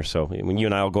time there. So when you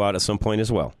and I will go out at some point as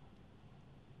well.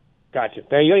 Gotcha.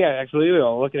 There you go. Yeah, actually,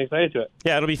 I'm looking excited to it.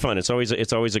 Yeah, it'll be fun. It's always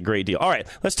a great deal. All right,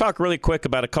 let's talk really quick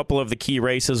about a couple of the key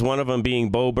races, one of them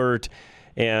being Boebert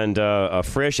and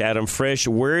Frisch, Adam Frisch.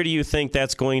 Where do you think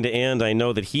that's going to end? I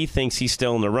know that he thinks he's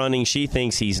still in the running. She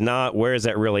thinks he's not. Where is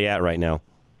that really at right now?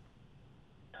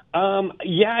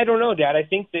 Yeah, I don't know, Dad. I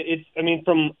think that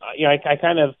I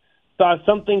kind of saw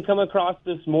something come across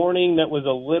this morning that was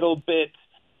a little bit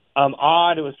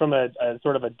odd. It was from a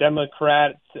sort of a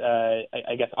Democrat,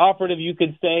 I guess, operative, you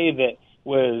could say, that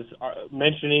was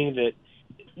mentioning that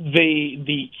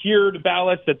the cured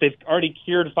ballots, that they've already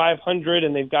cured 500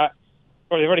 and they've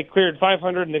already cleared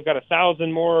 500 and they've got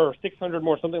 1,000 more or 600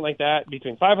 more, something like that,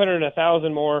 between 500 and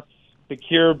 1,000 more to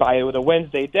cure by the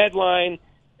Wednesday deadline.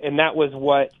 And that was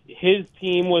what his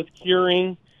team was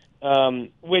curing,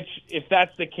 which, if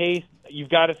that's the case, you've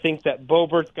got to think that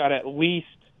Boebert's got at least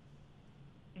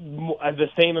the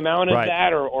same amount as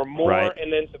that or more. Right.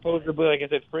 And then supposedly, like I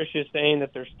said, Frisch is saying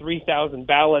that there's 3,000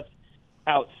 ballots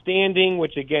outstanding,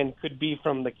 which, again, could be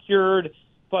from the cured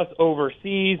plus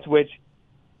overseas, which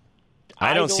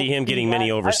I don't see him getting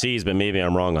many overseas, but maybe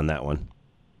I'm wrong on that one.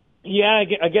 Yeah,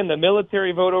 again, the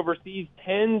military vote overseas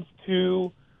tends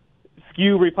to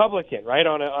skew Republican, right,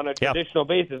 on a traditional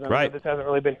basis. I know this hasn't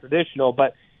really been traditional,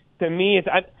 but to me,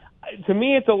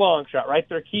 it's a long shot, right?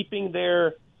 They're keeping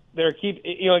again,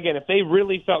 if they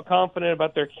really felt confident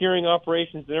about their curing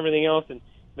operations and everything else, and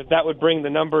that would bring the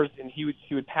numbers, and he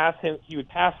would pass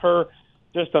her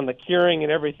just on the curing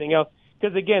and everything else.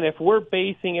 Because, again, if we're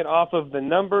basing it off of the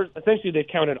numbers, essentially they've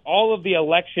counted all of the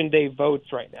Election Day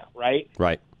votes right now, right?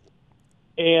 Right.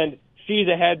 And she's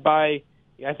ahead by,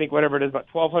 I think, whatever it is, about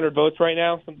 1,200 votes right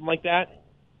now, something like that.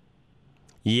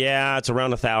 Yeah, it's around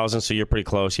 1,000, so you're pretty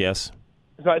close, yes.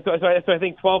 So I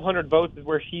think 1,200 votes is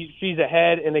where she's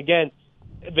ahead. And, again,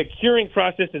 the curing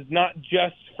process is not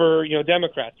just for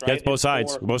Democrats, right? That's both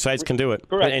sides. Both sides can do it.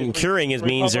 Correct. And curing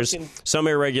means there's some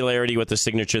irregularity with the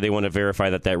signature. They want to verify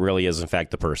that really is, in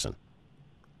fact, the person.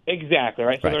 Exactly,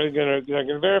 right? So they're going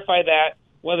to verify that.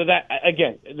 Whether that,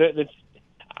 again,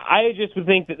 I just would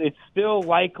think that it's still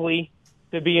likely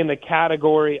to be in the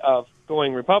category of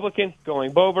going Republican,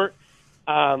 going Boebert.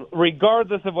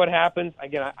 Regardless of what happens,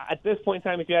 again, at this point in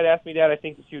time, if you had asked me that, I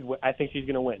think she's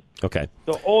going to win. Okay.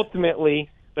 So ultimately,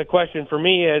 the question for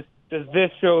me is, does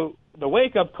this show the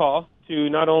wake-up call to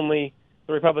not only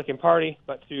the Republican Party,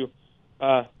 but to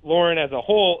Lauren as a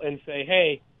whole, and say,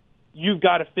 hey, you've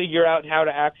got to figure out how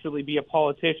to actually be a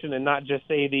politician and not just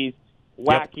say these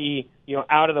wacky,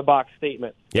 out-of-the-box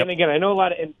statements. Yep. And again, I know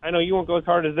I know you won't go as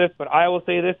hard as this, but I will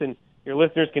say this, and your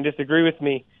listeners can disagree with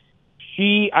me.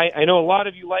 I know a lot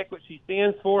of you like what she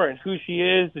stands for and who she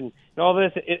is and all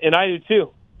this, and I do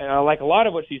too. And I like a lot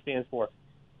of what she stands for.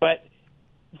 But,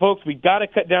 folks, we got to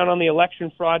cut down on the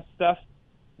election fraud stuff.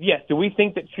 Yes, do we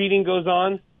think that cheating goes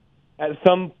on at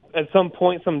some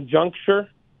point, some juncture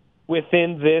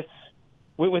within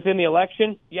the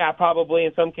election? Yeah, probably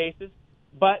in some cases.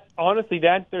 But honestly,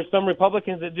 Dad, there's some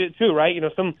Republicans that do it too, right?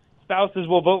 Some spouses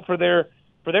will vote for their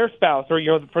spouse or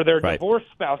for their divorced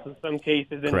spouse in some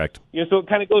cases. And, correct. So it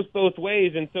kind of goes both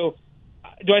ways. And so,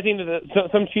 Do I think that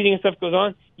some cheating and stuff goes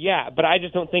on? Yeah, but I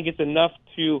just don't think it's enough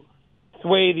to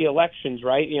sway the elections,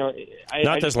 right?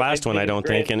 Not this last one, I don't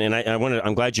think. And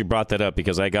I'm glad you brought that up,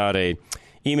 because I got a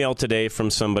email today from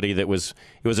somebody it was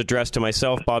addressed to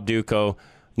myself, Bob Duco,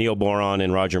 Neil Boron,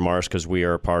 and Roger Marsh, because we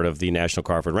are part of the National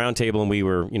Crawford Roundtable, and we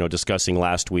were discussing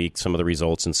last week some of the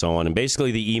results and so on. And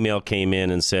basically the email came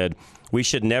in and said, we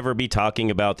should never be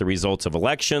talking about the results of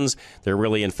elections. There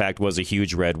really, in fact, was a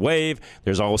huge red wave.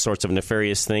 There's all sorts of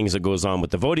nefarious things that goes on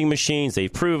with the voting machines.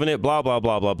 They've proven it, blah, blah,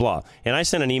 blah, blah, blah. And I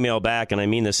sent an email back, and I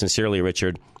mean this sincerely,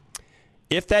 Richard.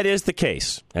 If that is the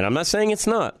case, and I'm not saying it's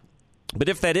not, but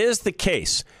if that is the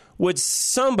case, would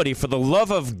somebody, for the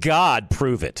love of God,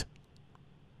 prove it?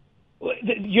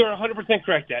 You're 100%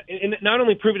 correct, Dad. And not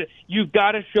only prove it, you've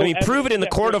got to show... prove it in the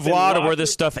court of law to where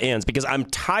this stuff ends, because I'm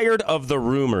tired of the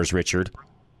rumors, Richard.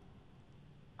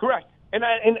 Correct. And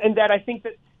Dad, I think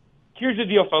that... Here's the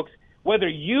deal, folks. Whether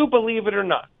you believe it or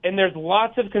not, and there's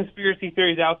lots of conspiracy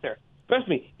theories out there. Trust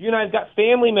me, you and I have got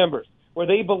family members where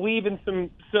they believe in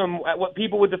some what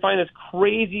people would define as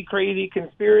crazy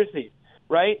conspiracies,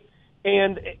 right?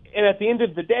 And at the end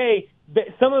of the day,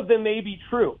 some of them may be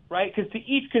true, right? Because to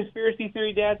each conspiracy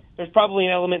theory, Dad, there's probably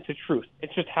an element to truth.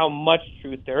 It's just how much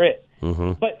truth there is.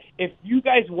 Mm-hmm. But if you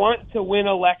guys want to win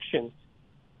elections,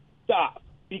 stop,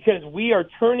 because we are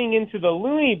turning into the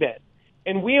loony bin.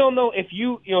 And we all know if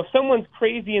someone's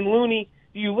crazy and loony,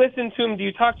 do you listen to him? Do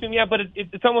you talk to him? Yeah, but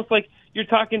it's almost like you're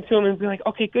talking to him and be like,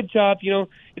 okay, good job.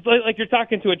 It's like you're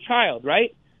talking to a child,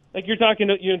 right? Like you're talking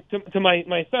to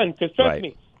my son, because trust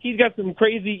me, he's got some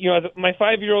crazy, my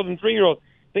 5-year-old and 3-year-old,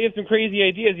 they have some crazy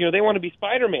ideas. They want to be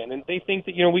Spider-Man, and they think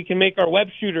that, we can make our web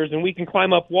shooters and we can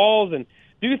climb up walls and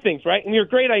do things, right? And they're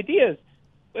great ideas.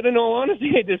 But in all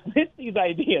honesty, I dismiss these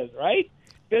ideas, right?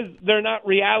 Because they're not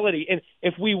reality. And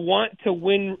if we want to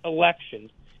win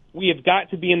elections, we have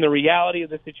got to be in the reality of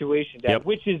the situation, Dad,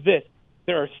 which is this.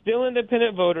 There are still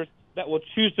independent voters that will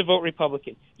choose to vote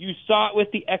Republican. You saw it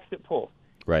with the exit polls.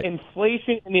 Right.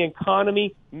 Inflation and the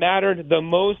economy mattered the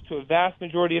most to a vast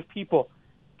majority of people.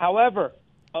 However,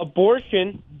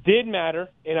 abortion did matter,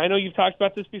 and I know you've talked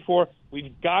about this before.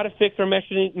 We've got to fix our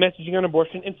messaging on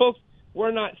abortion. And, folks,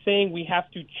 we're not saying we have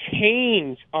to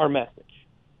change our message,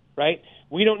 right?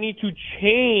 We don't need to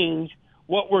change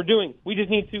what we're doing. We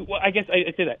just need to, I guess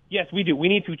I say that. Yes, we do. We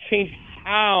need to change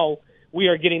how we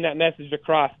are getting that message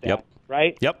across, Dad,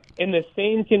 right? Yep. And the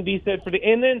same can be said for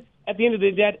and then at the end of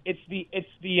the day, Dad, it's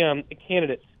the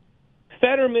candidates.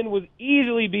 Fetterman was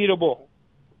easily beatable.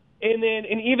 And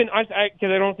even because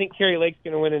I don't think Carrie Lake's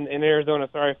going to win in Arizona.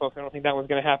 Sorry, folks, I don't think that one's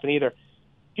going to happen either.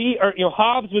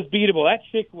 Hobbs was beatable. That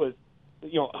chick was,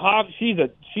 Hobbs. She's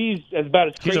about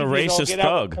as crazy. She's a racist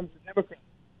thug.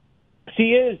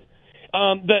 She is.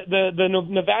 The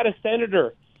Nevada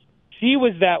senator, she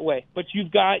was that way. But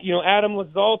you've got Adam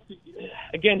Laxalt.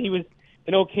 Again, he was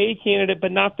an okay candidate,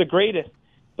 but not the greatest.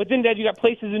 But then, Dad, you got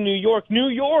places in New York,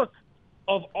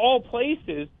 of all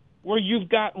places, where you've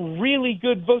got really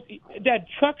good votes. Dad,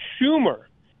 Chuck Schumer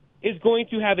is going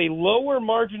to have a lower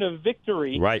margin of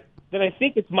victory than I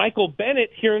think it's Michael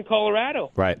Bennet here in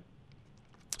Colorado. Right.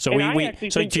 So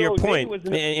so to your point,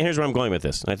 and here's where I'm going with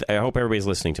this. I hope everybody's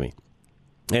listening to me.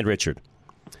 And Richard,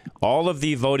 all of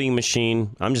the voting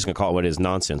machine, I'm just going to call it what it is,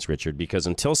 nonsense, Richard, because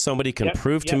until somebody can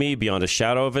prove to me beyond a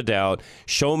shadow of a doubt,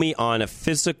 show me on a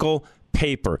physical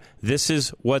paper, this is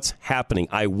what's happening.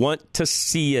 I want to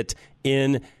see it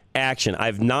in action.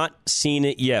 I've not seen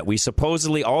it yet. We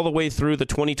supposedly, all the way through the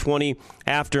 2020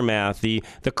 aftermath, the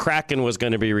Kraken was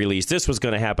going to be released. This was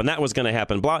going to happen. That was going to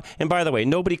happen. Blah. And by the way,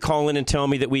 nobody call in and tell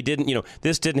me that we didn't,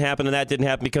 this didn't happen and that didn't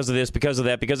happen because of this, because of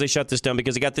that, because they shut this down,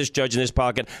 because they got this judge in his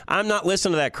pocket. I'm not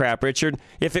listening to that crap, Richard.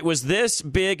 If it was this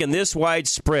big and this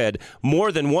widespread,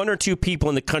 more than 1 or 2 people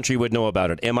in the country would know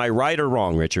about it. Am I right or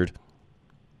wrong, Richard?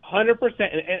 100%.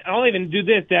 And I'll even do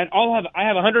this, Dad. I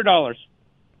have $100.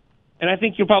 And I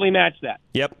think you'll probably match that.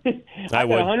 Yep, I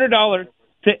would. $100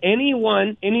 to any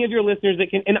of your listeners that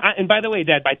can. And by the way,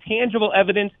 Dad, by tangible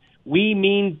evidence, we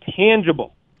mean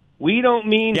tangible. We don't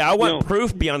mean. Yeah, I want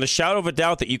proof beyond a shadow of a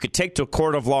doubt that you could take to a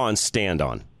court of law and stand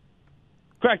on.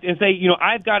 Correct, and say,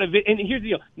 I've got and here's the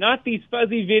deal: not these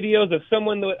fuzzy videos of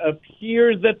someone that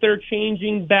appears that they're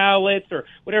changing ballots or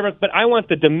whatever. But I want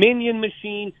the Dominion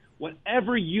machine.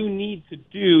 Whatever you need to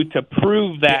do to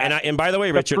prove that. Yeah, and by the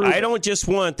way, Richard, I don't just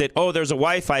want that, there's a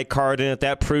Wi-Fi card in it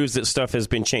that proves that stuff has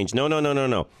been changed. No.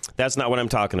 That's not what I'm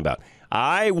talking about.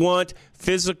 I want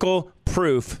physical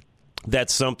proof that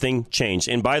something changed.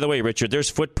 And by the way, Richard, there's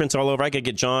footprints all over. I could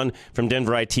get John from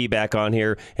Denver IT back on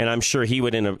here, and I'm sure he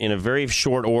would, in a very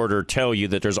short order, tell you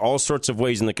that there's all sorts of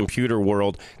ways in the computer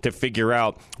world to figure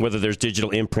out whether there's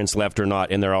digital imprints left or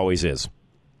not, and there always is.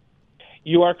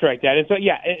 You are correct, Dad. And so,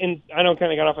 yeah, and I know I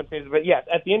kind of got off on Facebook, but yes,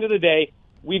 at the end of the day,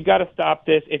 we've got to stop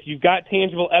this. If you've got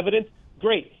tangible evidence,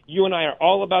 great. You and I are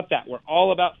all about that. We're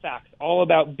all about facts, all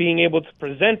about being able to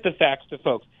present the facts to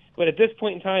folks. But at this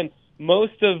point in time,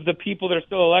 most of the people that are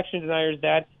still election deniers,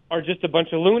 Dad, are just a bunch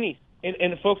of loonies.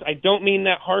 And folks, I don't mean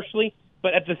that harshly,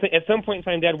 but at some point in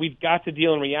time, Dad, we've got to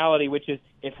deal in reality, which is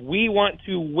if we want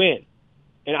to win,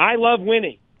 and I love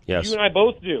winning. Yes. You and I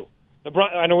both do.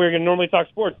 I know we're going to normally talk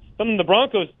sports. Something the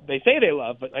Broncos, they say they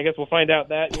love, but I guess we'll find out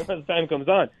that as the time comes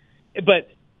on.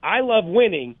 But I love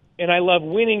winning, and I love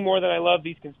winning more than I love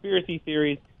these conspiracy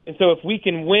theories. And so if we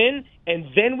can win, and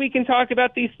then we can talk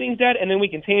about these things, Dad, and then we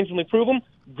can tangibly prove them,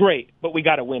 great. But we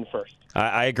got to win first.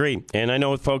 I agree. And I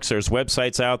know, folks, there's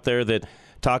websites out there that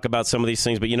talk about some of these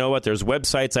things. But you know what? There's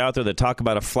websites out there that talk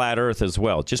about a flat earth as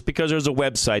well. Just because there's a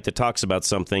website that talks about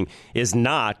something is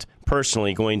not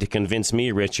personally going to convince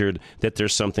me, Richard, that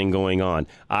there's something going on.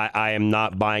 I am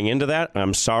not buying into that.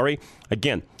 I'm sorry.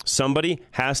 Again, somebody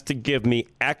has to give me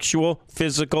actual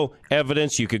physical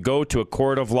evidence you could go to a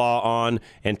court of law on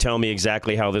and tell me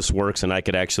exactly how this works, and I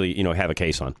could actually, have a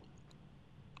case on.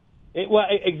 Well,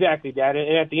 exactly, Dad.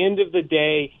 And at the end of the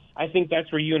day, I think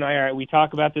that's where you and I are. We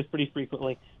talk about this pretty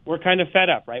frequently. We're kind of fed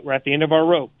up, right? We're at the end of our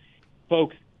rope.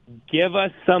 Folks, give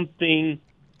us something,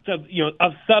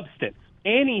 of substance.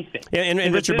 Anything.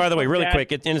 And Richard, by the way, really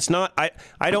quick, and it's not. I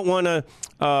don't want to.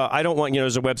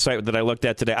 There's a website that I looked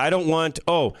at today. I don't want.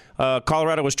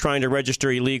 Colorado was trying to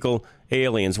register illegal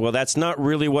aliens. Well, that's not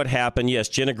really what happened. Yes,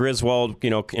 Jenna Griswold,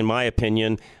 in my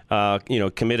opinion,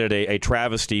 committed a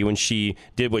travesty when she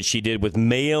did what she did with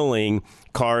mailing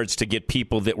cards to get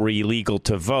people that were illegal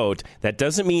to vote. That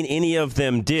doesn't mean any of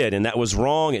them did, and that was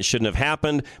wrong. It shouldn't have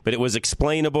happened, but it was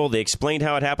explainable. They explained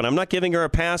how it happened. I'm not giving her a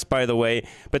pass, by the way,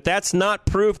 but that's not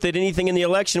proof that anything in the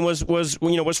election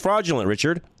was fraudulent,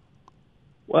 Richard.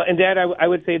 Well, and Dad, I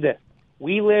would say this.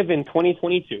 We live in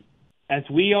 2022. As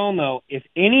we all know, if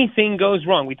anything goes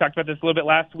wrong, we talked about this a little bit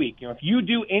last week, if you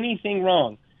do anything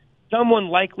wrong, someone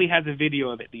likely has a video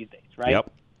of it these days, right?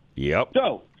 Yep.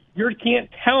 So you can't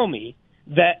tell me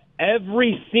that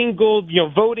every single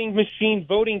voting machine,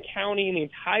 voting county in the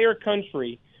entire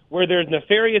country where there's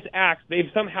nefarious acts, they've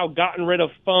somehow gotten rid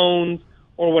of phones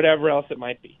or whatever else it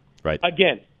might be. Right.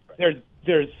 Again, if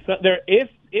there's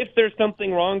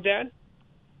something wrong, Dad,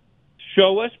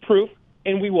 show us proof,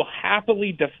 and we will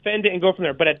happily defend it and go from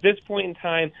there. But at this point in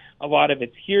time, a lot of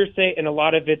it's hearsay, and a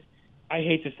lot of it's, I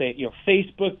hate to say it,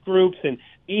 Facebook groups and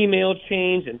email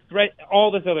chains and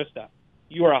all this other stuff.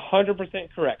 You are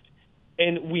 100% correct.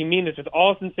 And we mean this with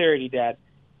all sincerity, Dad.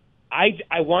 I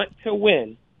want to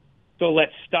win, so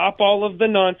let's stop all of the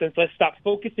nonsense. Let's stop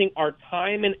focusing our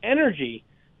time and energy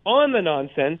on the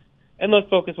nonsense, and let's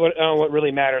focus on what really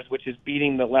matters, which is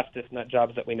beating the leftist nut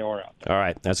jobs that we know are out there. All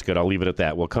right, that's good. I'll leave it at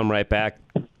that. We'll come right back.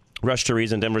 Rush to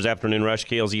Reason, Denver's Afternoon Rush,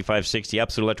 KLZ 560,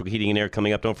 Absolute Electric Heating and Air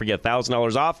coming up. Don't forget,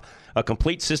 $1,000 off a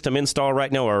complete system install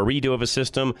right now, or a redo of a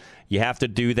system. You have to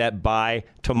do that by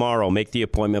tomorrow. Make the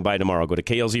appointment by tomorrow. Go to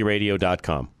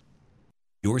klzradio.com.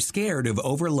 You're scared of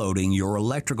overloading your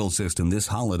electrical system this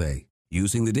holiday,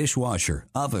 using the dishwasher,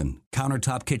 oven,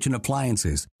 countertop kitchen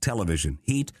appliances, television,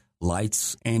 heat,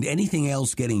 lights, and anything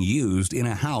else getting used in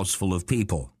a house full of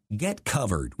people. Get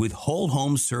covered with whole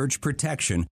home surge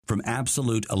protection from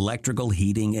Absolute Electrical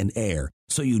Heating and Air,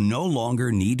 so you no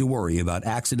longer need to worry about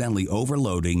accidentally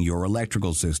overloading your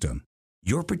electrical system.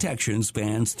 Your protection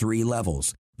spans 3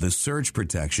 levels: the surge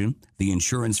protection, the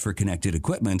insurance for connected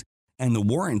equipment, and the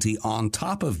warranty on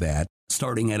top of that,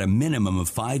 starting at a minimum of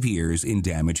 5 years in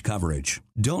damage coverage.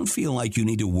 Don't feel like you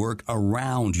need to work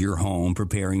around your home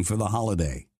preparing for the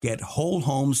holiday. Get whole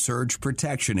home surge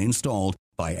protection installed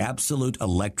by Absolute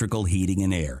Electrical Heating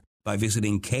and Air by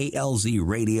visiting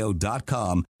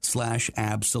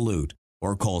klzradio.com/absolute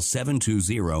or call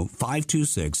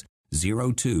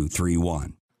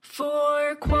 720-526-0231.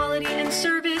 For quality and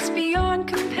service beyond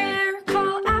compare,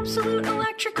 call Absolute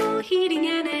Electrical Heating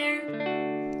and Air.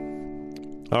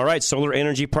 All right, Solar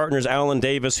Energy Partners, Alan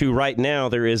Davis, who right now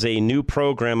there is a new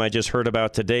program I just heard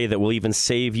about today that will even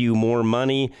save you more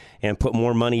money and put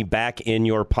more money back in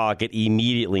your pocket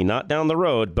immediately. Not down the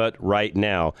road, but right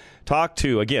now. Talk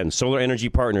to, again, Solar Energy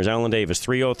Partners, Alan Davis,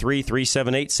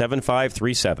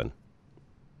 303-378-7537.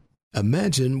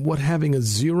 Imagine what having a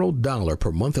 $0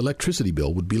 per month electricity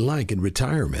bill would be like in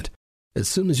retirement. As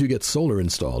soon as you get solar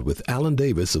installed with Alan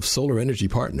Davis of Solar Energy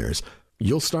Partners,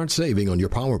 you'll start saving on your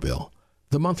power bill.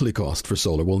 The monthly cost for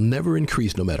solar will never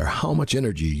increase no matter how much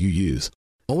energy you use.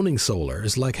 Owning solar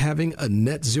is like having a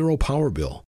net zero power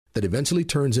bill that eventually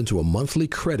turns into a monthly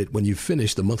credit when you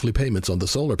finish the monthly payments on the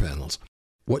solar panels.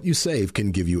 What you save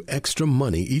can give you extra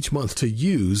money each month to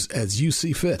use as you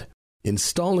see fit.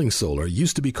 Installing solar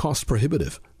used to be cost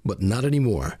prohibitive, but not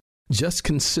anymore. Just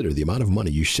consider the amount of money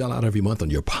you shell out every month on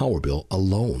your power bill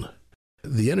alone.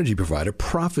 The energy provider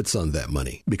profits on that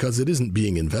money because it isn't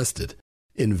being invested.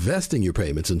 Investing your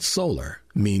payments in solar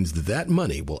means that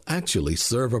money will actually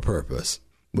serve a purpose.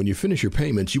 When you finish your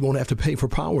payments, you won't have to pay for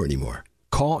power anymore.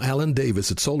 Call Alan Davis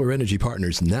at Solar Energy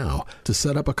Partners now to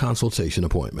set up a consultation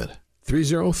appointment.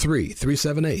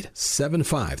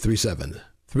 303-378-7537.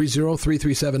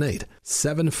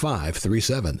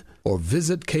 303-378-7537. Or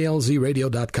visit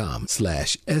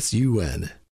klzradio.com/SUN.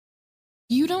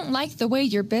 You don't like the way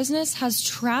your business has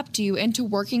trapped you into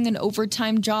working an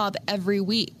overtime job every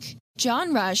week.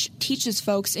 John Rush teaches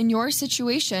folks in your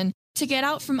situation to get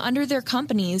out from under their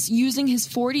companies using his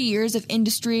 40 years of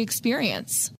industry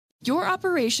experience. Your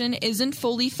operation isn't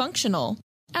fully functional,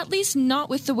 at least not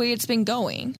with the way it's been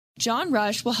going. John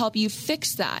Rush will help you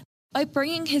fix that by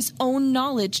bringing his own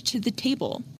knowledge to the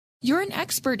table. You're an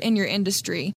expert in your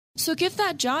industry, so give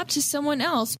that job to someone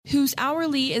else whose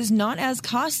hourly is not as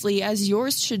costly as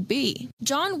yours should be.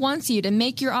 John wants you to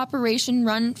make your operation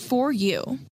run for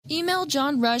you. Email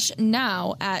John Rush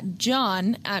now at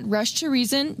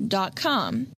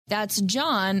john@rushtoreason.com. That's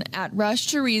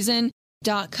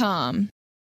john@rushtoreason.com.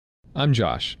 I'm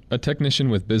Josh, a technician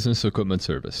with Business Equipment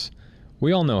Service.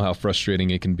 We all know how frustrating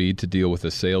it can be to deal with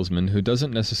a salesman who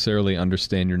doesn't necessarily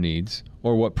understand your needs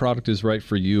or what product is right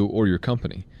for you or your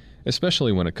company,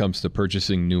 especially when it comes to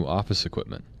purchasing new office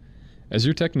equipment. As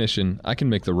your technician, I can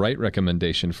make the right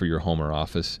recommendation for your home or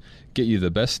office, get you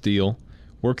the best deal,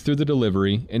 work through the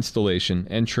delivery, installation,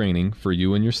 and training for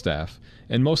you and your staff,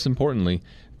 and most importantly,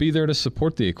 be there to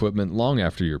support the equipment long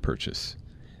after your purchase.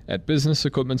 At Business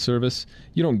Equipment Service,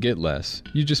 you don't get less,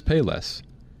 you just pay less.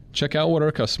 Check out what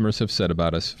our customers have said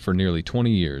about us for nearly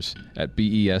 20 years at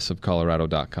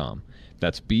besofcolorado.com.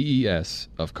 That's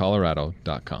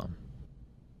besofcolorado.com.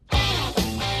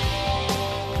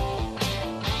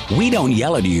 We don't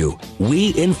yell at you,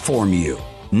 we inform you.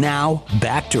 Now,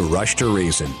 back to Rush to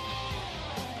Reason.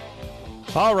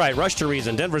 All right, Rush to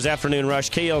Reason, Denver's Afternoon Rush,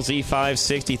 KLZ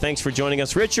 560. Thanks for joining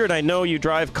us. Richard, I know you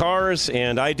drive cars,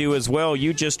 and I do as well.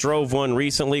 You just drove one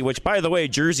recently, which, by the way,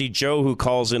 Jersey Joe, who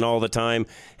calls in all the time,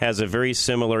 has a very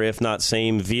similar, if not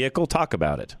same, vehicle. Talk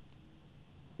about it.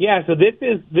 Yeah, so this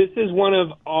is one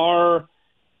of our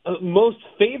most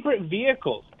favorite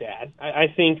vehicles, Dad. I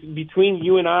think between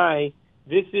you and I,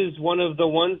 this is one of the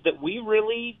ones that we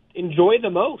really enjoy the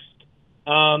most.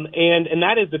 And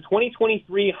that is the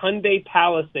 2023 Hyundai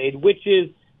Palisade, which is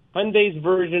Hyundai's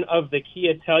version of the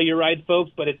Kia Telluride,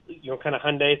 folks, but it's, kind of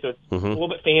Hyundai, so it's a little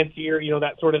bit fancier,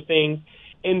 that sort of thing.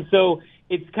 And so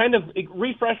it's kind of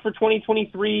refreshed for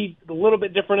 2023, a little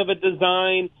bit different of a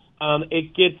design.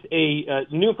 It gets a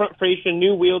new front fascia,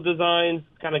 new wheel designs,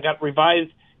 kind of got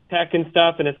revised tech and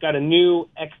stuff, and it's got a new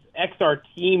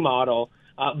XRT model.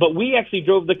 But we actually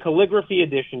drove the Calligraphy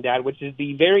Edition, Dad, which is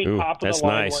the very top of the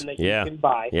line one that you can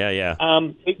buy. Yeah.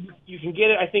 You can get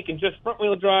it, I think, in just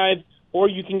front-wheel drive, or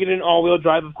you can get it in all-wheel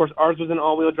drive. Of course, ours was in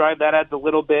all-wheel drive. That adds a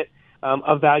little bit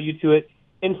of value to it.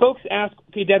 And folks ask,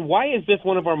 okay, Dad, why is this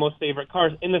one of our most favorite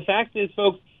cars? And the fact is,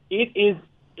 folks, it is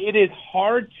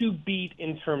hard to beat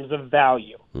in terms of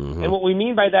value. And what we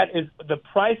mean by that is the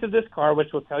price of this car,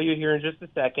 which we'll tell you here in just a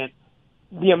second,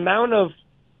 the amount of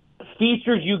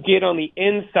features you get on the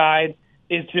inside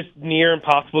is just near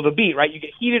impossible to beat, right? You get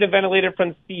heated and ventilated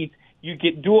front seats. You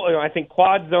get dual, I think,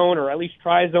 quad zone or at least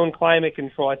tri-zone climate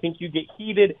control. I think you get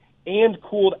heated and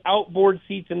cooled outboard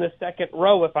seats in the second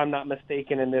row, if I'm not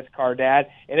mistaken, in this car,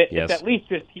 Dad. And it's at least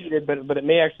just heated, but it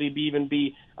may actually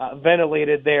be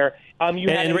ventilated there. I'm going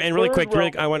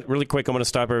to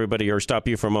stop everybody or stop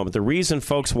you for a moment. The reason,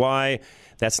 folks, why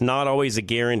that's not always a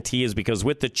guarantee is because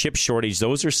with the chip shortage,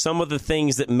 those are some of the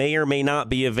things that may or may not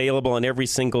be available on every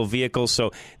single vehicle.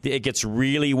 So it gets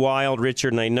really wild,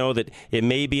 Richard, and I know that it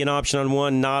may be an option on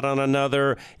one, not on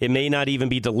another. It may not even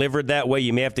be delivered that way.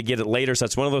 You may have to get it later. So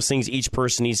that's one of those things each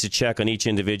person needs to check on each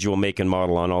individual make and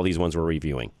model on all these ones we're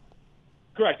reviewing.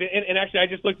 Correct. And actually, I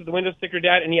just looked at the window sticker,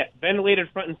 Dad, and yes, ventilated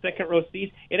front and second row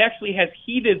seats. It actually has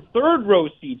heated third row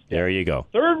seats, Dad. There you go.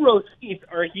 Third row seats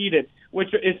are heated,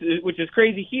 which is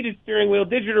crazy. Heated steering wheel,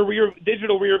 digital rear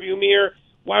view mirror,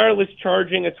 wireless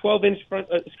charging, a 12-inch front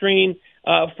screen,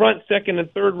 front, second, and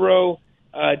third row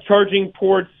charging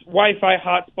ports, Wi-Fi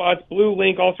hotspots, Blue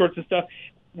Link, all sorts of stuff.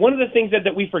 one of the things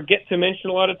that we forget to mention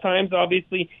a lot of times,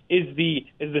 obviously, is the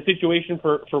situation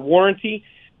for warranty.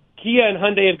 Kia and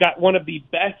Hyundai have got one of the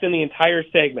best in the entire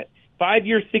segment.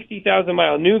 5-year,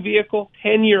 60,000-mile new vehicle,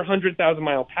 10-year,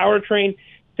 100,000-mile powertrain,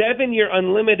 7-year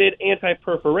unlimited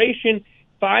anti-perforation,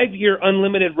 5-year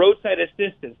unlimited roadside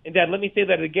assistance. And, Dad, let me say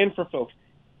that again for folks.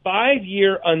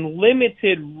 5-year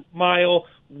unlimited mile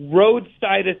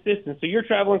roadside assistance. So you're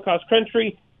traveling cross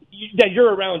country,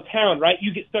 you're around town, right?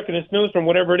 You get stuck in a snowstorm,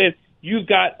 whatever it is. You've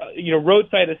got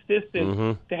roadside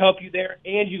assistance to help you there,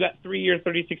 and you got 3-year,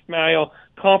 36-mile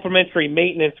complimentary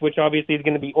maintenance, which obviously is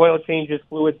going to be oil changes,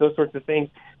 fluids, those sorts of things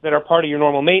that are part of your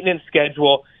normal maintenance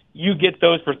schedule. You get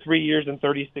those for 3 years and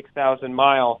 36,000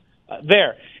 miles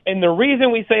there. And the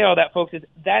reason we say all that, folks, is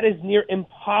that is near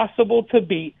impossible to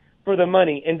beat for the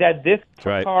money. And that this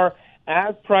car,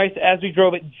 as priced as we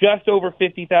drove it, just over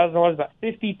 $50,000, about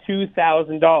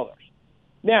 $52,000.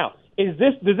 Now, does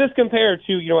this compare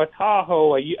to a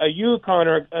Tahoe, a Yukon,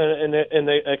 or an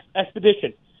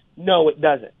Expedition? No, it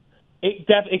doesn't.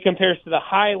 It compares to the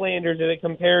Highlanders, and it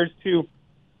compares to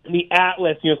the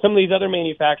Atlas. Some of these other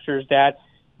manufacturers, Dad.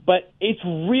 But it's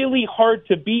really hard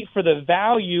to beat for the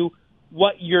value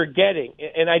what you're getting,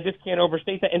 and I just can't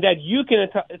overstate that. And Dad, you can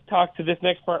talk to this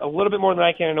next part a little bit more than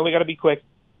I can. I know we got to be quick.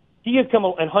 And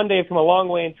Hyundai have come a long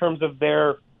way in terms of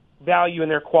their value and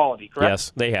their quality, correct?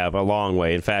 Yes, they have a long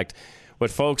way. In fact,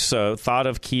 what folks thought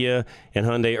of Kia and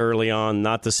Hyundai early on,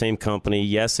 not the same company.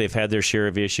 Yes, they've had their share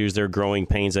of issues, their growing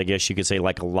pains, I guess you could say,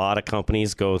 like a lot of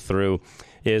companies go through.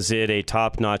 Is it a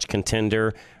top-notch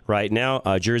contender right now?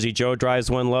 Jersey Joe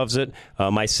drives one, loves it.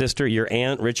 My sister, your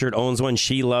aunt, Richard, owns one.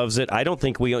 She loves it. I don't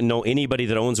think we know anybody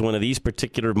that owns one of these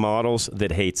particular models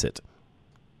that hates it.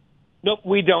 Nope,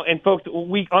 we don't. And, folks,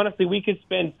 we could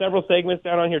spend several segments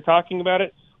down on here talking about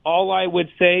it. All I would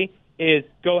say is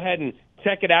go ahead and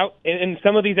check it out. And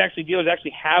some of these dealers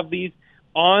actually have these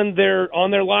on their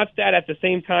lots. That at the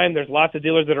same time, there's lots of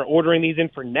dealers that are ordering these in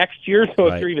for next year. So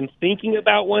if you're even thinking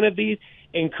about one of these,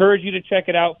 encourage you to check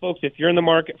it out, folks. If you're in the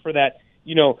market for that,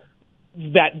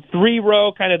 that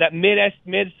 3-row kind of that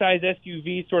mid-size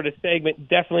SUV sort of segment,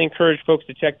 definitely encourage folks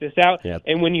to check this out. Yep.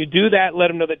 And when you do that, let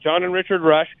them know that John and Richard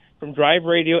Rush from Drive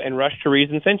Radio and Rush to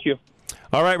Reason sent you.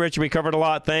 All right, Richard, we covered a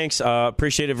lot. Thanks.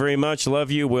 Appreciate it very much.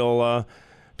 Love you. We'll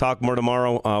talk more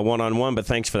tomorrow one-on-one, but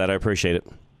thanks for that. I appreciate it.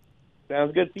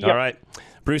 Sounds good. See ya. All right.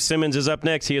 Bruce Simmons is up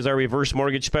next. He is our reverse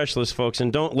mortgage specialist, folks.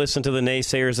 And don't listen to the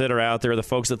naysayers that are out there, the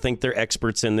folks that think they're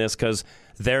experts in this, because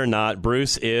they're not.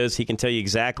 Bruce is. He can tell you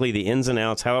exactly the ins and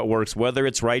outs, how it works, whether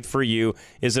it's right for you.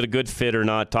 Is it a good fit or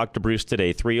not? Talk to Bruce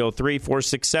today,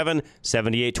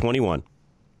 303-467-7821.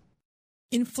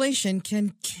 Inflation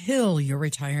can kill your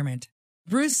retirement.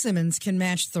 Bruce Simmons can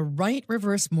match the right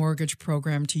reverse mortgage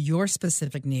program to your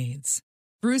specific needs.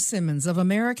 Bruce Simmons of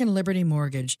American Liberty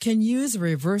Mortgage can use a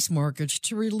reverse mortgage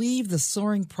to relieve the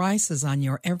soaring prices on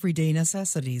your everyday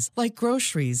necessities like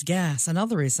groceries, gas, and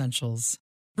other essentials.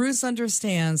 Bruce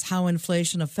understands how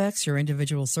inflation affects your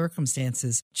individual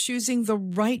circumstances, choosing the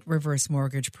right reverse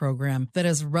mortgage program that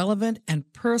is relevant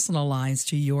and personalized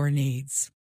to your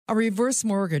needs. A reverse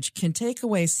mortgage can take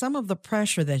away some of the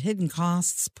pressure that hidden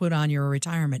costs put on your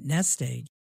retirement nest egg.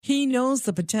 He knows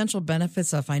the potential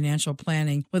benefits of financial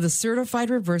planning with a certified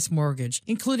reverse mortgage,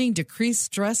 including decreased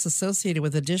stress associated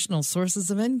with additional sources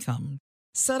of income.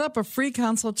 Set up a free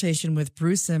consultation with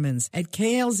Bruce Simmons at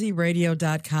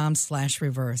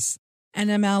klzradio.com/reverse.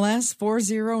 NMLS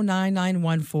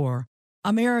 409914.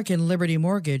 American Liberty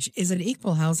Mortgage is an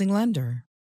equal housing lender.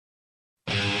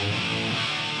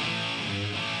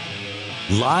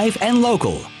 Live and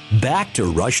local. Back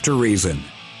to Rush to Reason.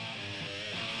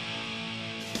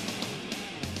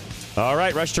 All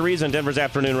right, Rush to Reason, Denver's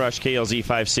Afternoon Rush, KLZ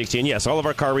 560. And yes, all of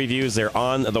our car reviews, they're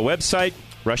on the website,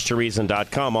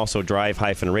 rushtoreason.com, also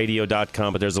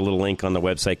drive-radio.com, but there's a little link on the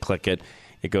website. Click it.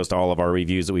 It goes to all of our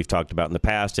reviews that we've talked about in the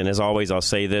past. And as always, I'll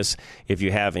say this, if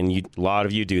you have, and a lot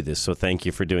of you do this, so thank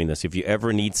you for doing this. If you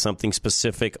ever need something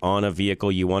specific on a vehicle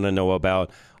you want to know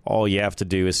about, all you have to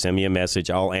do is send me a message.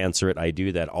 I'll answer it. I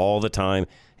do that all the time.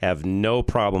 Have no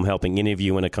problem helping any of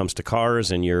you when it comes to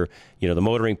cars and your, the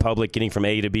motoring public, getting from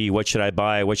A to B. What should I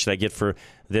buy? What should I get for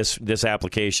this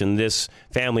application, this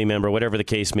family member, whatever the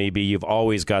case may be? You've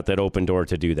always got that open door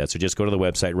to do that. So just go to the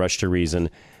website,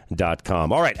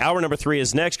 rushtoreason.com. All right, hour number 3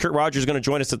 is next. Kurt Rogers is going to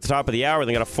join us at the top of the hour.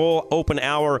 They got a full open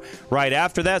hour right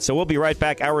after that. So we'll be right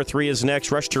back. Hour 3 is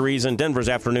next. Rush to Reason, Denver's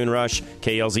Afternoon Rush,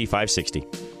 KLZ 560.